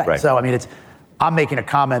 Right. So, I'm making a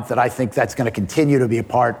comment that I think that's going to continue to be a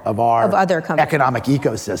part of our economic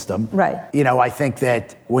ecosystem. Right. I think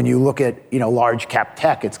that when you look at, large cap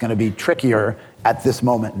tech, it's going to be trickier at this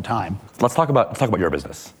moment in time. Let's talk about your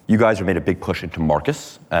business. You guys have made a big push into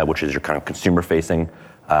Marcus, which is your kind of consumer-facing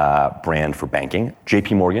brand for banking.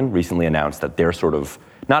 JP Morgan recently announced that they're sort of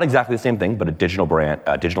not exactly the same thing, but a digital brand,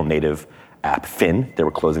 digital native app, Fin. They were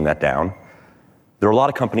closing that down. There are a lot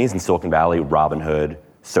of companies in Silicon Valley, Robinhood,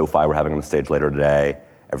 SoFi we're having on the stage later today,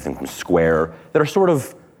 everything from Square, that are sort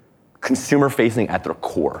of consumer-facing at their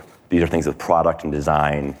core. These are things with product and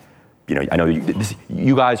design. I know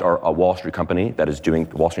you guys are a Wall Street company that is doing,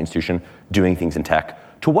 Wall Street institution, doing things in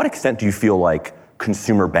tech. To what extent do you feel like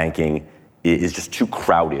consumer banking is just too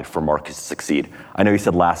crowded for Marcus to succeed? I know you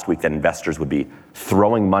said last week that investors would be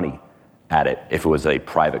throwing money at it if it was a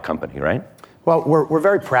private company, right? Well, we're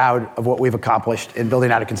very proud of what we've accomplished in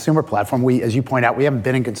building out a consumer platform. As you point out, we haven't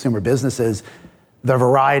been in consumer businesses. There are a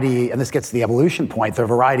variety, and this gets to the evolution point, there are a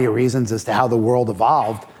variety of reasons as to how the world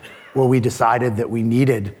evolved, where we decided that we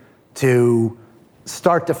needed to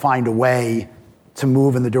start to find a way to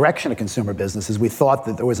move in the direction of consumer businesses. We thought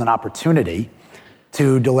that there was an opportunity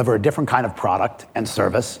to deliver a different kind of product and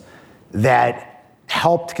service that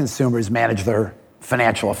helped consumers manage their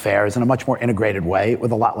financial affairs in a much more integrated way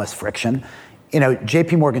with a lot less friction.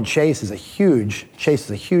 JP Morgan Chase is a huge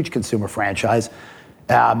consumer franchise.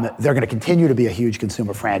 They're going to continue to be a huge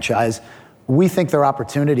consumer franchise. We think there are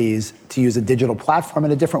opportunities to use a digital platform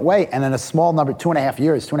in a different way. And in a small number,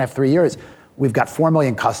 3 years, we've got 4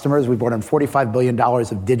 million customers. We've brought in $45 billion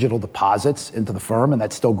of digital deposits into the firm, and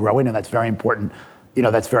that's still growing, and that's very important.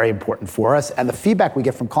 That's very important for us. And the feedback we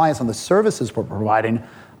get from clients on the services we're providing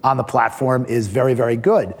on the platform is very, very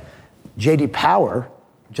good. J.D. Power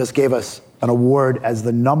just gave us an award as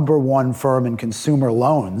the #1 firm in consumer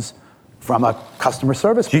loans from a customer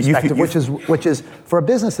service perspective, which is for a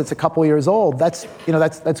business that's a couple years old. That's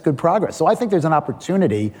good progress. So I think there's an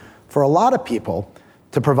opportunity for a lot of people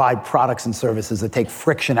to provide products and services that take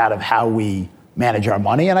friction out of how we manage our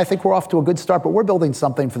money. And I think we're off to a good start. But we're building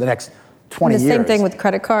something for the next 20 years. The same thing with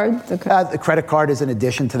credit card? The credit card is in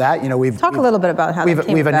addition to that. Talk a little bit about how that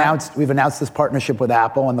came about. We've announced this partnership with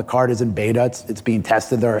Apple, and the card is in beta. It's being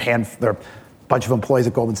tested. There are a bunch of employees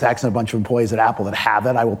at Goldman Sachs and a bunch of employees at Apple that have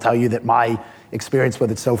it. I will tell you that my experience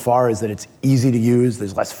with it so far is that it's easy to use.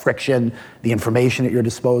 There's less friction. The information at your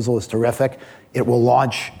disposal is terrific. It will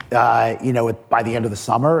launch, by the end of the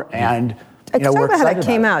summer, and. Talk about how that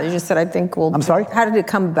came out. You just said, I think I'm sorry? How did it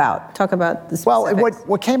come about? Talk about the specifics. Well,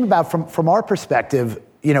 what came about from our perspective,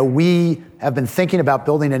 we have been thinking about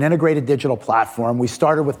building an integrated digital platform. We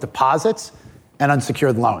started with deposits and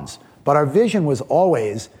unsecured loans. But our vision was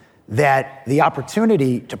always that the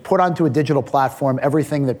opportunity to put onto a digital platform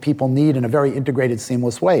everything that people need in a very integrated,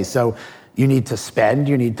 seamless way. So you need to spend,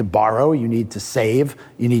 you need to borrow, you need to save,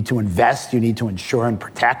 you need to invest, you need to insure and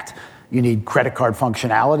protect. You need credit card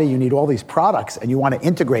functionality, you need all these products, and you want to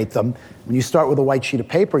integrate them. When you start with a white sheet of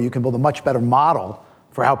paper, you can build a much better model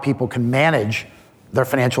for how people can manage their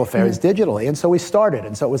financial affairs digitally. And so we started.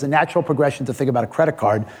 And so it was a natural progression to think about a credit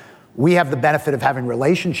card. We have the benefit of having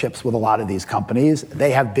relationships with a lot of these companies.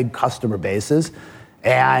 They have big customer bases.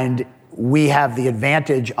 And we have the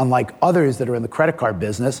advantage, unlike others that are in the credit card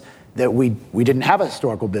business, that we didn't have a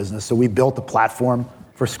historical business. So we built a platform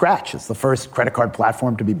for scratch. It's the first credit card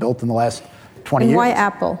platform to be built in the last 20 years. Why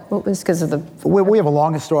Apple? What was because of the? We have a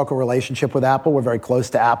long historical relationship with Apple. We're very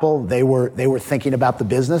close to Apple. They were thinking about the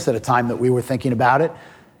business at a time that we were thinking about it.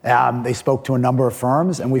 They spoke to a number of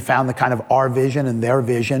firms, and we found that kind of our vision and their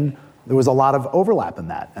vision, there was a lot of overlap in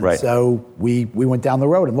that. And so we went down the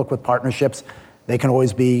road. And look, with partnerships, they can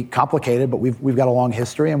always be complicated, but we've got a long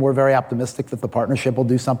history, and we're very optimistic that the partnership will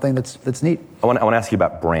do something that's neat. I want to ask you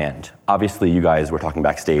about brand. Obviously, you guys were talking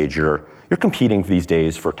backstage. You're competing these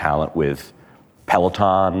days for talent with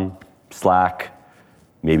Peloton, Slack,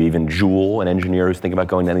 maybe even Joule, an engineer who's thinking about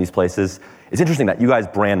going to any of these places. It's interesting that you guys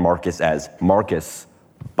brand Marcus as Marcus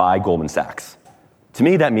by Goldman Sachs. To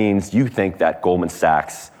me, that means you think that Goldman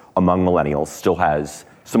Sachs, among millennials, still has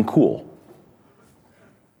some cool.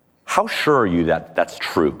 How sure are you that that's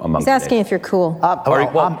true among? He's asking if you're cool.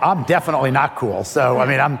 I'm definitely not cool. So I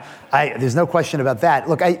mean, there's no question about that.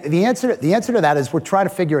 Look, the answer to that is we're trying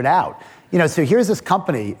to figure it out. So here's this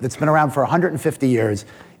company that's been around for 150 years.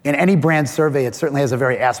 In any brand survey, it certainly has a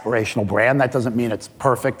very aspirational brand. That doesn't mean it's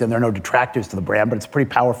perfect and there are no detractors to the brand, but it's a pretty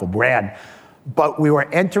powerful brand. But we were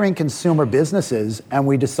entering consumer businesses, and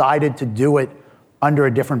we decided to do it under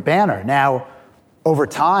a different banner. Now, over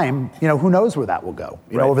time, who knows where that will go?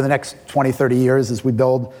 Over the next 20, 30 years, as we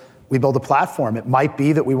build a platform, it might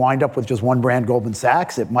be that we wind up with just one brand, Goldman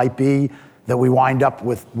Sachs. It might be that we wind up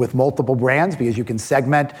with multiple brands, because you can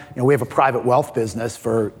segment. We have a private wealth business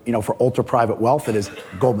for ultra private wealth that is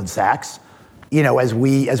Goldman Sachs. As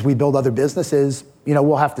we build other businesses,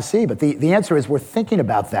 we'll have to see. But the answer is we're thinking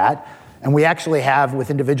about that. And we actually have,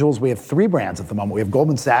 with individuals, we have 3 brands at the moment. We have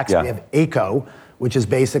Goldman Sachs, we have Recode, which is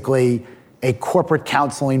basically a corporate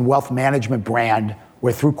counseling wealth management brand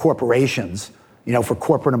where through corporations, for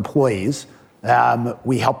corporate employees,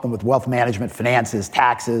 we help them with wealth management, finances,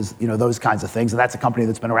 taxes, those kinds of things. And that's a company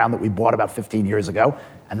that's been around that we bought about 15 years ago.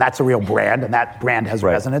 And that's a real brand, and that brand has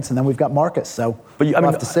resonance. And then we've got Marcus, so we'll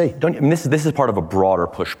have to see. This is part of a broader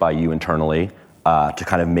push by you internally to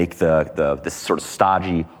kind of make this sort of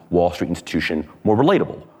stodgy Wall Street institution more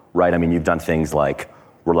relatable, right? I mean, you've done things like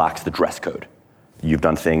relax the dress code. You've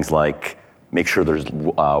done things like make sure there's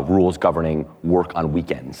rules governing work on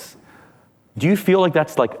weekends. Do you feel like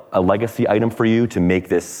that's like a legacy item for you to make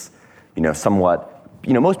this, somewhat,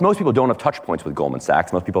 most people don't have touch points with Goldman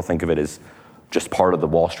Sachs. Most people think of it as just part of the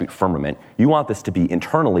Wall Street firmament. You want this to be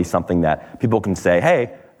internally something that people can say,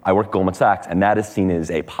 hey, I work at Goldman Sachs, and that is seen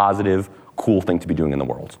as a positive, cool thing to be doing in the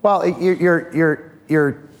world. Well,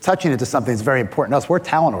 you're touching into something that's very important to us. We're a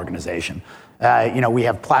talent organization. We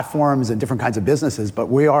have platforms and different kinds of businesses, but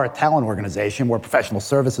we are a talent organization. We're a professional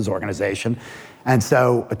services organization. And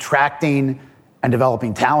so attracting and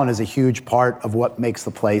developing talent is a huge part of what makes the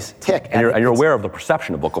place tick. And you're aware of the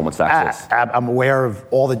perception of what Goldman Sachs is. I'm aware of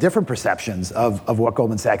all the different perceptions of what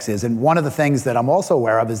Goldman Sachs is. And one of the things that I'm also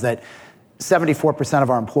aware of is that 74% of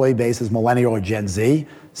our employee base is millennial or Gen Z.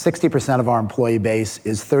 60% of our employee base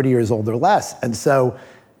is 30 years old or less. And so,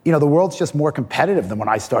 the world's just more competitive than when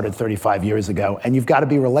I started 35 years ago, and you've got to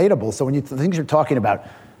be relatable. So when the things you're talking about,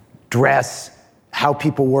 dress, how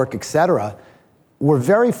people work, et cetera, we're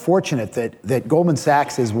very fortunate that Goldman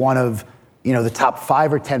Sachs is one of the top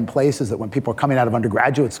 5 or 10 places that when people are coming out of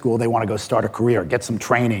undergraduate school, they want to go start a career, get some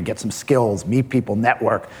training, get some skills, meet people,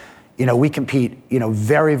 network. We compete,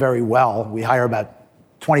 very, very well. We hire about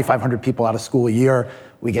 2,500 people out of school a year.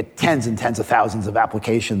 We get tens and tens of thousands of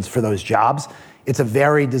applications for those jobs. It's a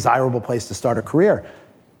very desirable place to start a career.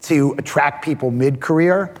 To attract people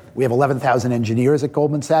mid-career, we have 11,000 engineers at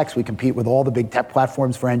Goldman Sachs. We compete with all the big tech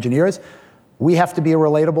platforms for engineers. We have to be a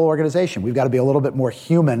relatable organization. We've got to be a little bit more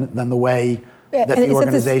human than the way that the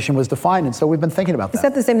organization was defined. And so we've been thinking about that. Is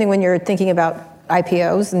that the same thing when you're thinking about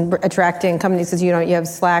IPOs and attracting companies? Because you have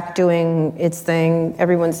Slack doing its thing.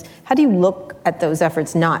 How do you look at those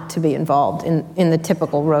efforts not to be involved in the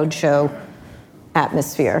typical roadshow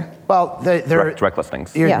atmosphere? Well, direct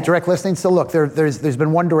listings. Direct listings. So look, there's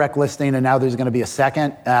been one direct listing, and now there's going to be a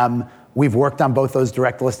second. We've worked on both those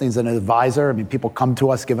direct listings as an advisor. I mean, people come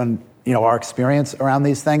to us given our experience around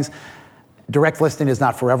these things. Direct listing is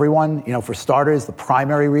not for everyone. For starters, the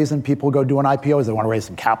primary reason people go do an IPO is they want to raise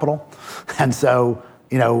some capital, and so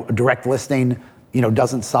a direct listing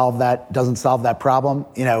doesn't solve that problem.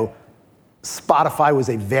 Spotify was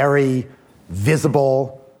a very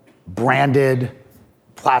visible, branded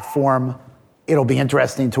platform. It'll be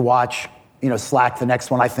interesting to watch Slack, the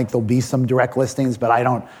next one. I think there'll be some direct listings, but I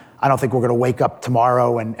don't think we're going to wake up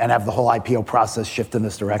tomorrow and have the whole IPO process shift in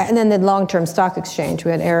this direction. And then the long-term stock exchange.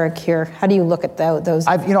 We had Eric here. How do you look at those?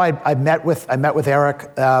 I met with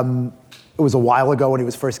Eric. It was a while ago when he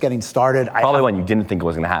was first getting started. Probably when you didn't think it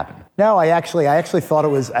was going to happen. No, I actually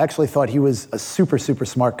thought he was a super, super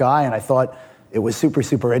smart guy, and I thought it was super,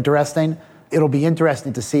 super interesting. It'll be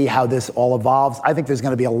interesting to see how this all evolves. I think there's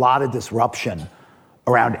going to be a lot of disruption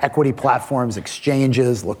around equity platforms,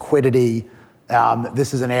 exchanges, liquidity.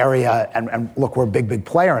 This is an area, and look, we're a big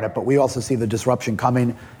player in it, but we also see the disruption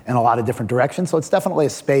coming in a lot of different directions. So it's definitely a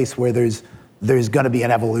space where there's going to be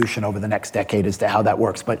an evolution over the next decade as to how that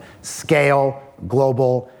works. But scale,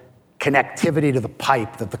 global, connectivity to the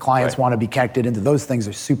pipe that the clients want to be connected into, those things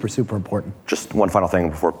are super, super important. Just one final thing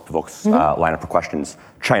before folks line up for questions.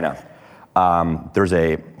 China. There's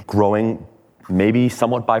a growing, maybe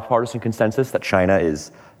somewhat bipartisan consensus that China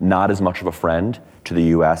is not as much of a friend to the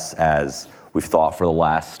U.S. as we've thought for the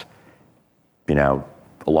last,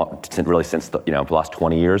 really since the last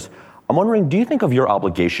 20 years. I'm wondering, do you think of your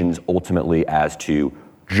obligations ultimately as to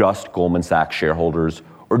just Goldman Sachs shareholders,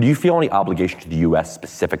 or do you feel any obligation to the U.S.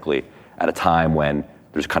 specifically at a time when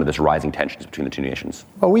there's kind of this rising tensions between the two nations?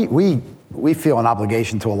 Well, we feel an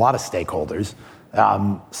obligation to a lot of stakeholders.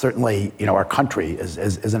 Certainly, our country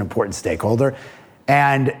is an important stakeholder.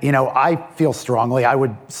 And, I feel strongly, I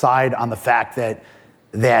would side on the fact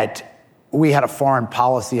that we had a foreign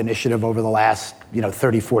policy initiative over the last,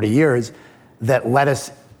 30, 40 years that led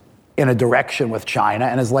us in a direction with China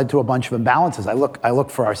and has led to a bunch of imbalances. I look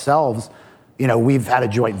for ourselves, we've had a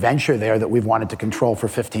joint venture there that we've wanted to control for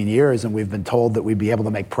 15 years, and we've been told that we'd be able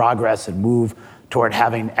to make progress and move toward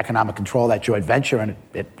having economic control of that joint venture, and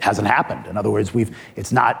it hasn't happened. In other words,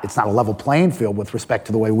 it's not a level playing field with respect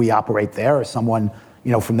to the way we operate there, or someone,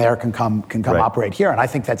 from there can come operate here. And I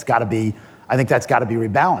think that's got to be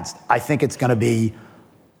rebalanced. I think it's going to be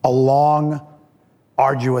a long,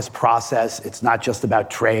 arduous process. It's not just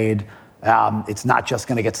about trade. It's not just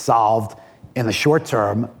going to get solved in the short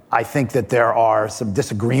term. I think that there are some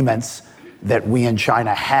disagreements that we in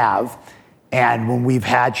China have. And when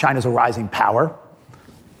China's a rising power,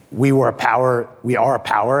 we are a power,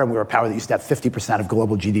 and we were a power that used to have 50% of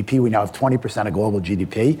global GDP. We now have 20% of global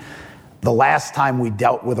GDP. The last time we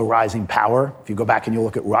dealt with a rising power, if you go back and you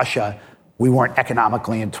look at Russia, we weren't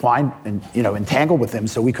economically entwined and entangled with them,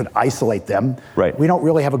 so we could isolate them. Right. We don't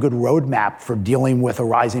really have a good roadmap for dealing with a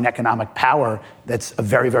rising economic power that's a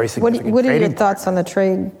very, very significant. What are your thoughts on the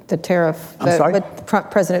tariff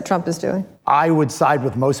what President Trump is doing? I would side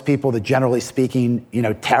with most people that, generally speaking,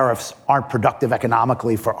 tariffs aren't productive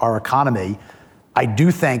economically for our economy. I do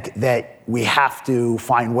think that we have to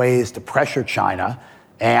find ways to pressure China,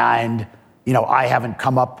 and I haven't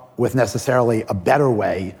come up with necessarily a better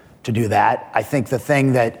way to do that. I think the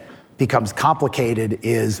thing that becomes complicated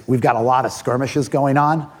is we've got a lot of skirmishes going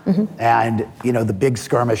on, and the big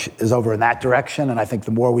skirmish is over in that direction, and I think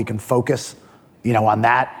the more we can focus on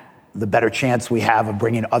that, the better chance we have of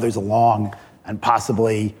bringing others along and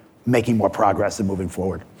possibly making more progress and moving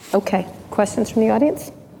forward. Okay, questions from the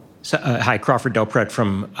audience? So, hi, Crawford Delpret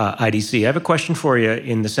from IDC. I have a question for you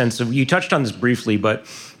in the sense of, you touched on this briefly, but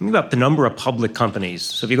think about the number of public companies.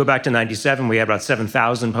 So if you go back to 97, we had about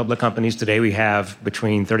 7,000 public companies. Today we have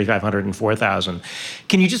between 3,500 and 4,000.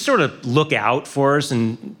 Can you just sort of look out for us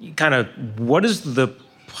and kind of, what does the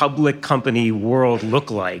public company world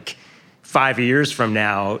look like 5 years from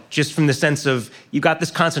now, just from the sense of you got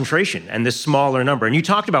this concentration and this smaller number? And you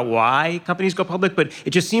talked about why companies go public, but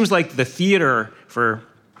it just seems like the theater for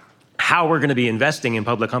how we're going to be investing in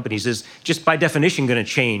public companies is just by definition going to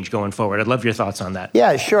change going forward. I'd love your thoughts on that.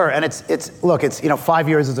 Yeah, sure. And it's 5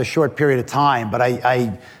 years is a short period of time, but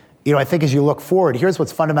I think as you look forward, here's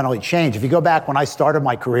what's fundamentally changed. If you go back when I started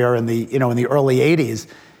my career in the early 80s,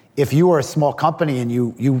 if you were a small company and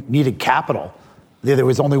you needed capital, there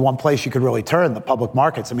was only one place you could really turn, the public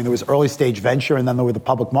markets. I mean, there was early stage venture, and then there were the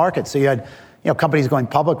public markets. So you had companies going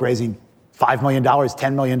public raising $5 million,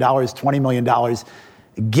 $10 million, $20 million.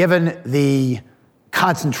 Given the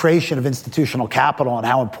concentration of institutional capital and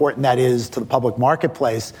how important that is to the public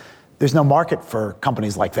marketplace, there's no market for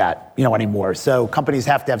companies like that, anymore. So companies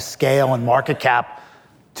have to have scale and market cap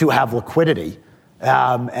to have liquidity.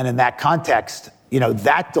 And in that context,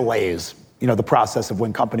 that delays, the process of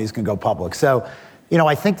when companies can go public. So,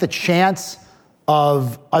 I think the chance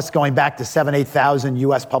of us going back to 7,000, 8,000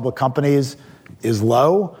 US public companies is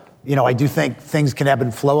low. I do think things can ebb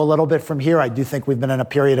and flow a little bit from here. I do think we've been in a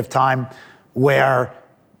period of time where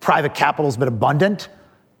private capital's been abundant.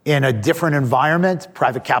 In a different environment,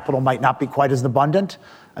 private capital might not be quite as abundant.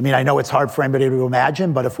 I mean, I know it's hard for anybody to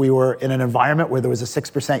imagine, but if we were in an environment where there was a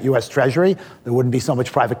 6% US Treasury, there wouldn't be so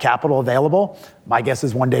much private capital available. My guess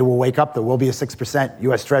is one day we'll wake up, there will be a 6%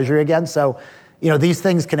 US Treasury again. So, these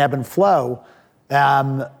things can ebb and flow.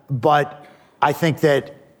 But I think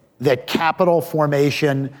that capital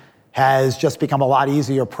formation has just become a lot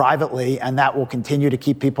easier privately, and that will continue to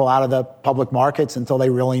keep people out of the public markets until they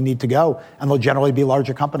really need to go, and they'll generally be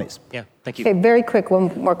larger companies. Yeah. Thank you. Okay, very quick,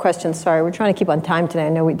 one more question. Sorry, we're trying to keep on time today. I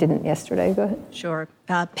know we didn't yesterday. Go ahead. Sure.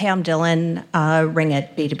 Pam Dillon,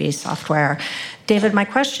 Ringit B2B Software. David, my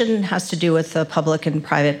question has to do with the public and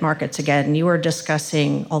private markets again. You were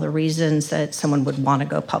discussing all the reasons that someone would want to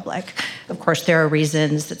go public. Of course, there are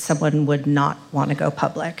reasons that someone would not want to go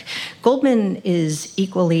public. Goldman is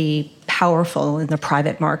equally powerful in the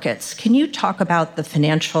private markets. Can you talk about the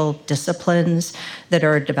financial disciplines that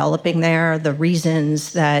are developing there, the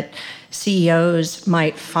reasons that CEOs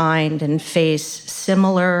might find and face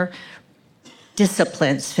similar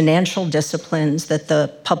disciplines, financial disciplines that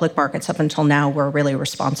the public markets up until now were really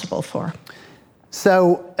responsible for?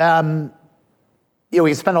 So,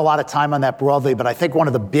 we spend a lot of time on that broadly, but I think one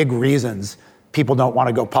of the big reasons people don't want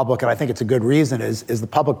to go public, and I think it's a good reason, is the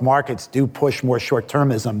public markets do push more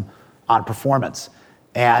short-termism on performance.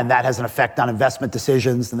 And that has an effect on investment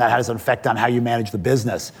decisions, and that has an effect on how you manage the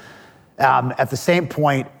business. At the same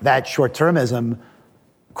point, that short-termism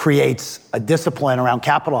creates a discipline around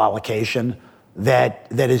capital allocation that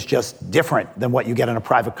is just different than what you get in a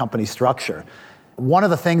private company structure. One of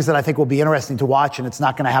the things that I think will be interesting to watch, and it's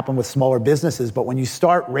not going to happen with smaller businesses, but when you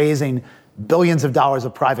start raising billions of dollars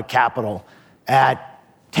of private capital at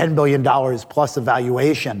 $10 billion plus a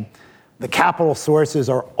valuation, the capital sources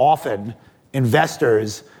are often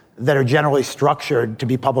investors that are generally structured to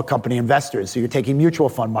be public company investors. So you're taking mutual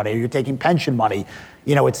fund money, or you're taking pension money.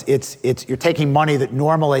 You're taking money that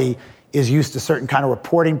normally is used to certain kind of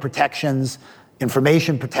reporting protections,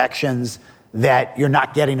 information protections that you're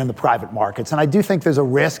not getting in the private markets. And I do think there's a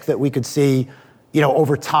risk that we could see,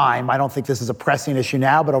 over time. I don't think this is a pressing issue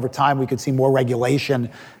now, but over time we could see more regulation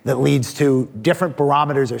that leads to different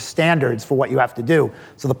barometers or standards for what you have to do.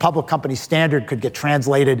 So the public company standard could get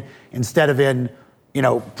translated instead of in,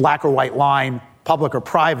 black or white line, public or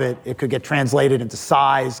private, it could get translated into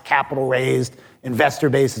size, capital raised, investor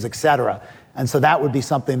bases, et cetera. And so that would be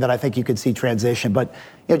something that I think you could see transition. But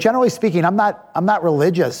generally speaking, I'm not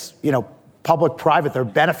religious, public, private. There are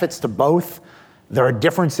benefits to both. There are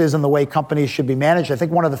differences in the way companies should be managed. I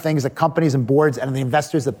think one of the things that companies and boards and the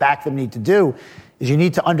investors that back them need to do is you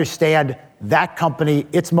need to understand that company,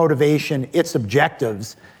 its motivation, its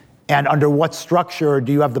objectives, and under what structure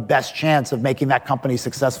do you have the best chance of making that company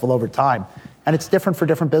successful over time. And it's different for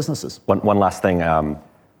different businesses. One last thing,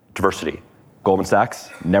 diversity. Goldman Sachs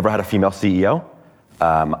never had a female CEO.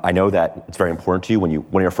 I know that it's very important to you. One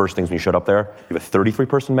of your first things when you showed up there, you have a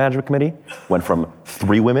 33-person management committee, went from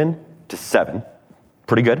 3 women to 7.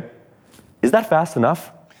 Pretty good. Is that fast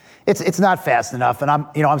enough? It's not fast enough, and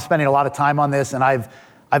I'm spending a lot of time on this, and I've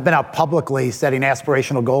been out publicly setting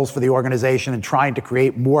aspirational goals for the organization and trying to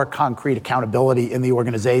create more concrete accountability in the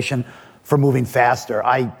organization for moving faster.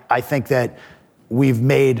 I think that we've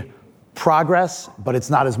made progress, but it's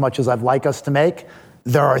not as much as I'd like us to make.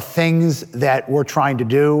 There are things that we're trying to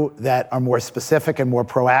do that are more specific and more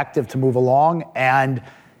proactive to move along, and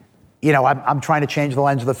I'm trying to change the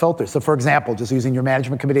lens of the filter. So for example, just using your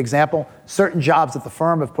management committee example, certain jobs at the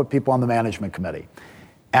firm have put people on the management committee.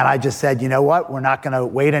 And I just said, you know what, we're not going to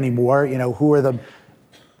wait anymore. Who are the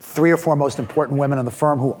 3 or 4 most important women in the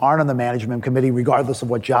firm who aren't on the management committee, regardless of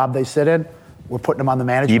what job they sit in? We're putting them on the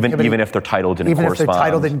management committee. Even if their title didn't correspond. Even if their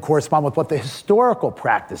title didn't correspond with what the historical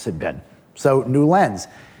practice had been. So new lens.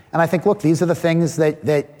 And I think, look, these are the things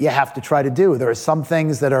that you have to try to do. There are some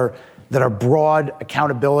things that are broad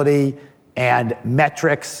accountability and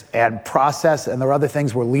metrics and process, and there are other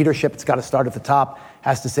things where leadership, it's got to start at the top,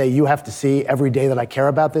 has to say, you have to see every day that I care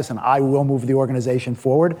about this, and I will move the organization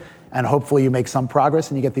forward, and hopefully you make some progress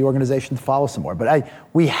and you get the organization to follow some more. But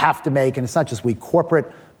we have to make, and it's not just we,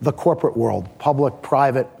 the corporate world, public,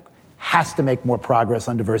 private, has to make more progress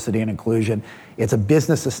on diversity and inclusion. It's a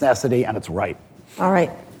business necessity, and it's right. All right.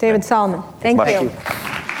 David Solomon, thank you.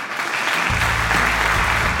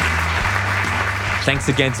 Thanks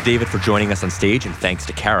again to David for joining us on stage, and thanks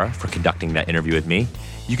to Kara for conducting that interview with me.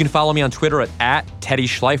 You can follow me on Twitter at Teddy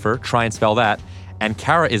Schleifer, try and spell that, and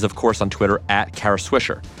Kara is, of course, on Twitter at Kara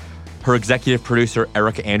Swisher. Her executive producer,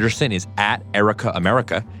 Erica Anderson, is at Erica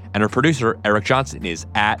America, and her producer, Eric Johnson, is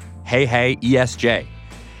at HeyHeyESJ.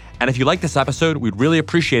 And if you like this episode, we'd really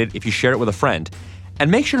appreciate it if you share it with a friend.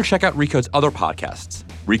 And make sure to check out Recode's other podcasts,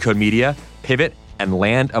 Recode Media, Pivot, and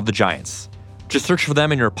Land of the Giants. Just search for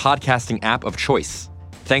them in your podcasting app of choice.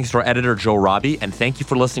 Thanks to our editor, Joe Robbie, and thank you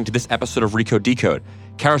for listening to this episode of Recode Decode.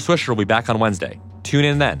 Kara Swisher will be back on Wednesday. Tune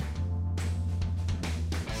in then.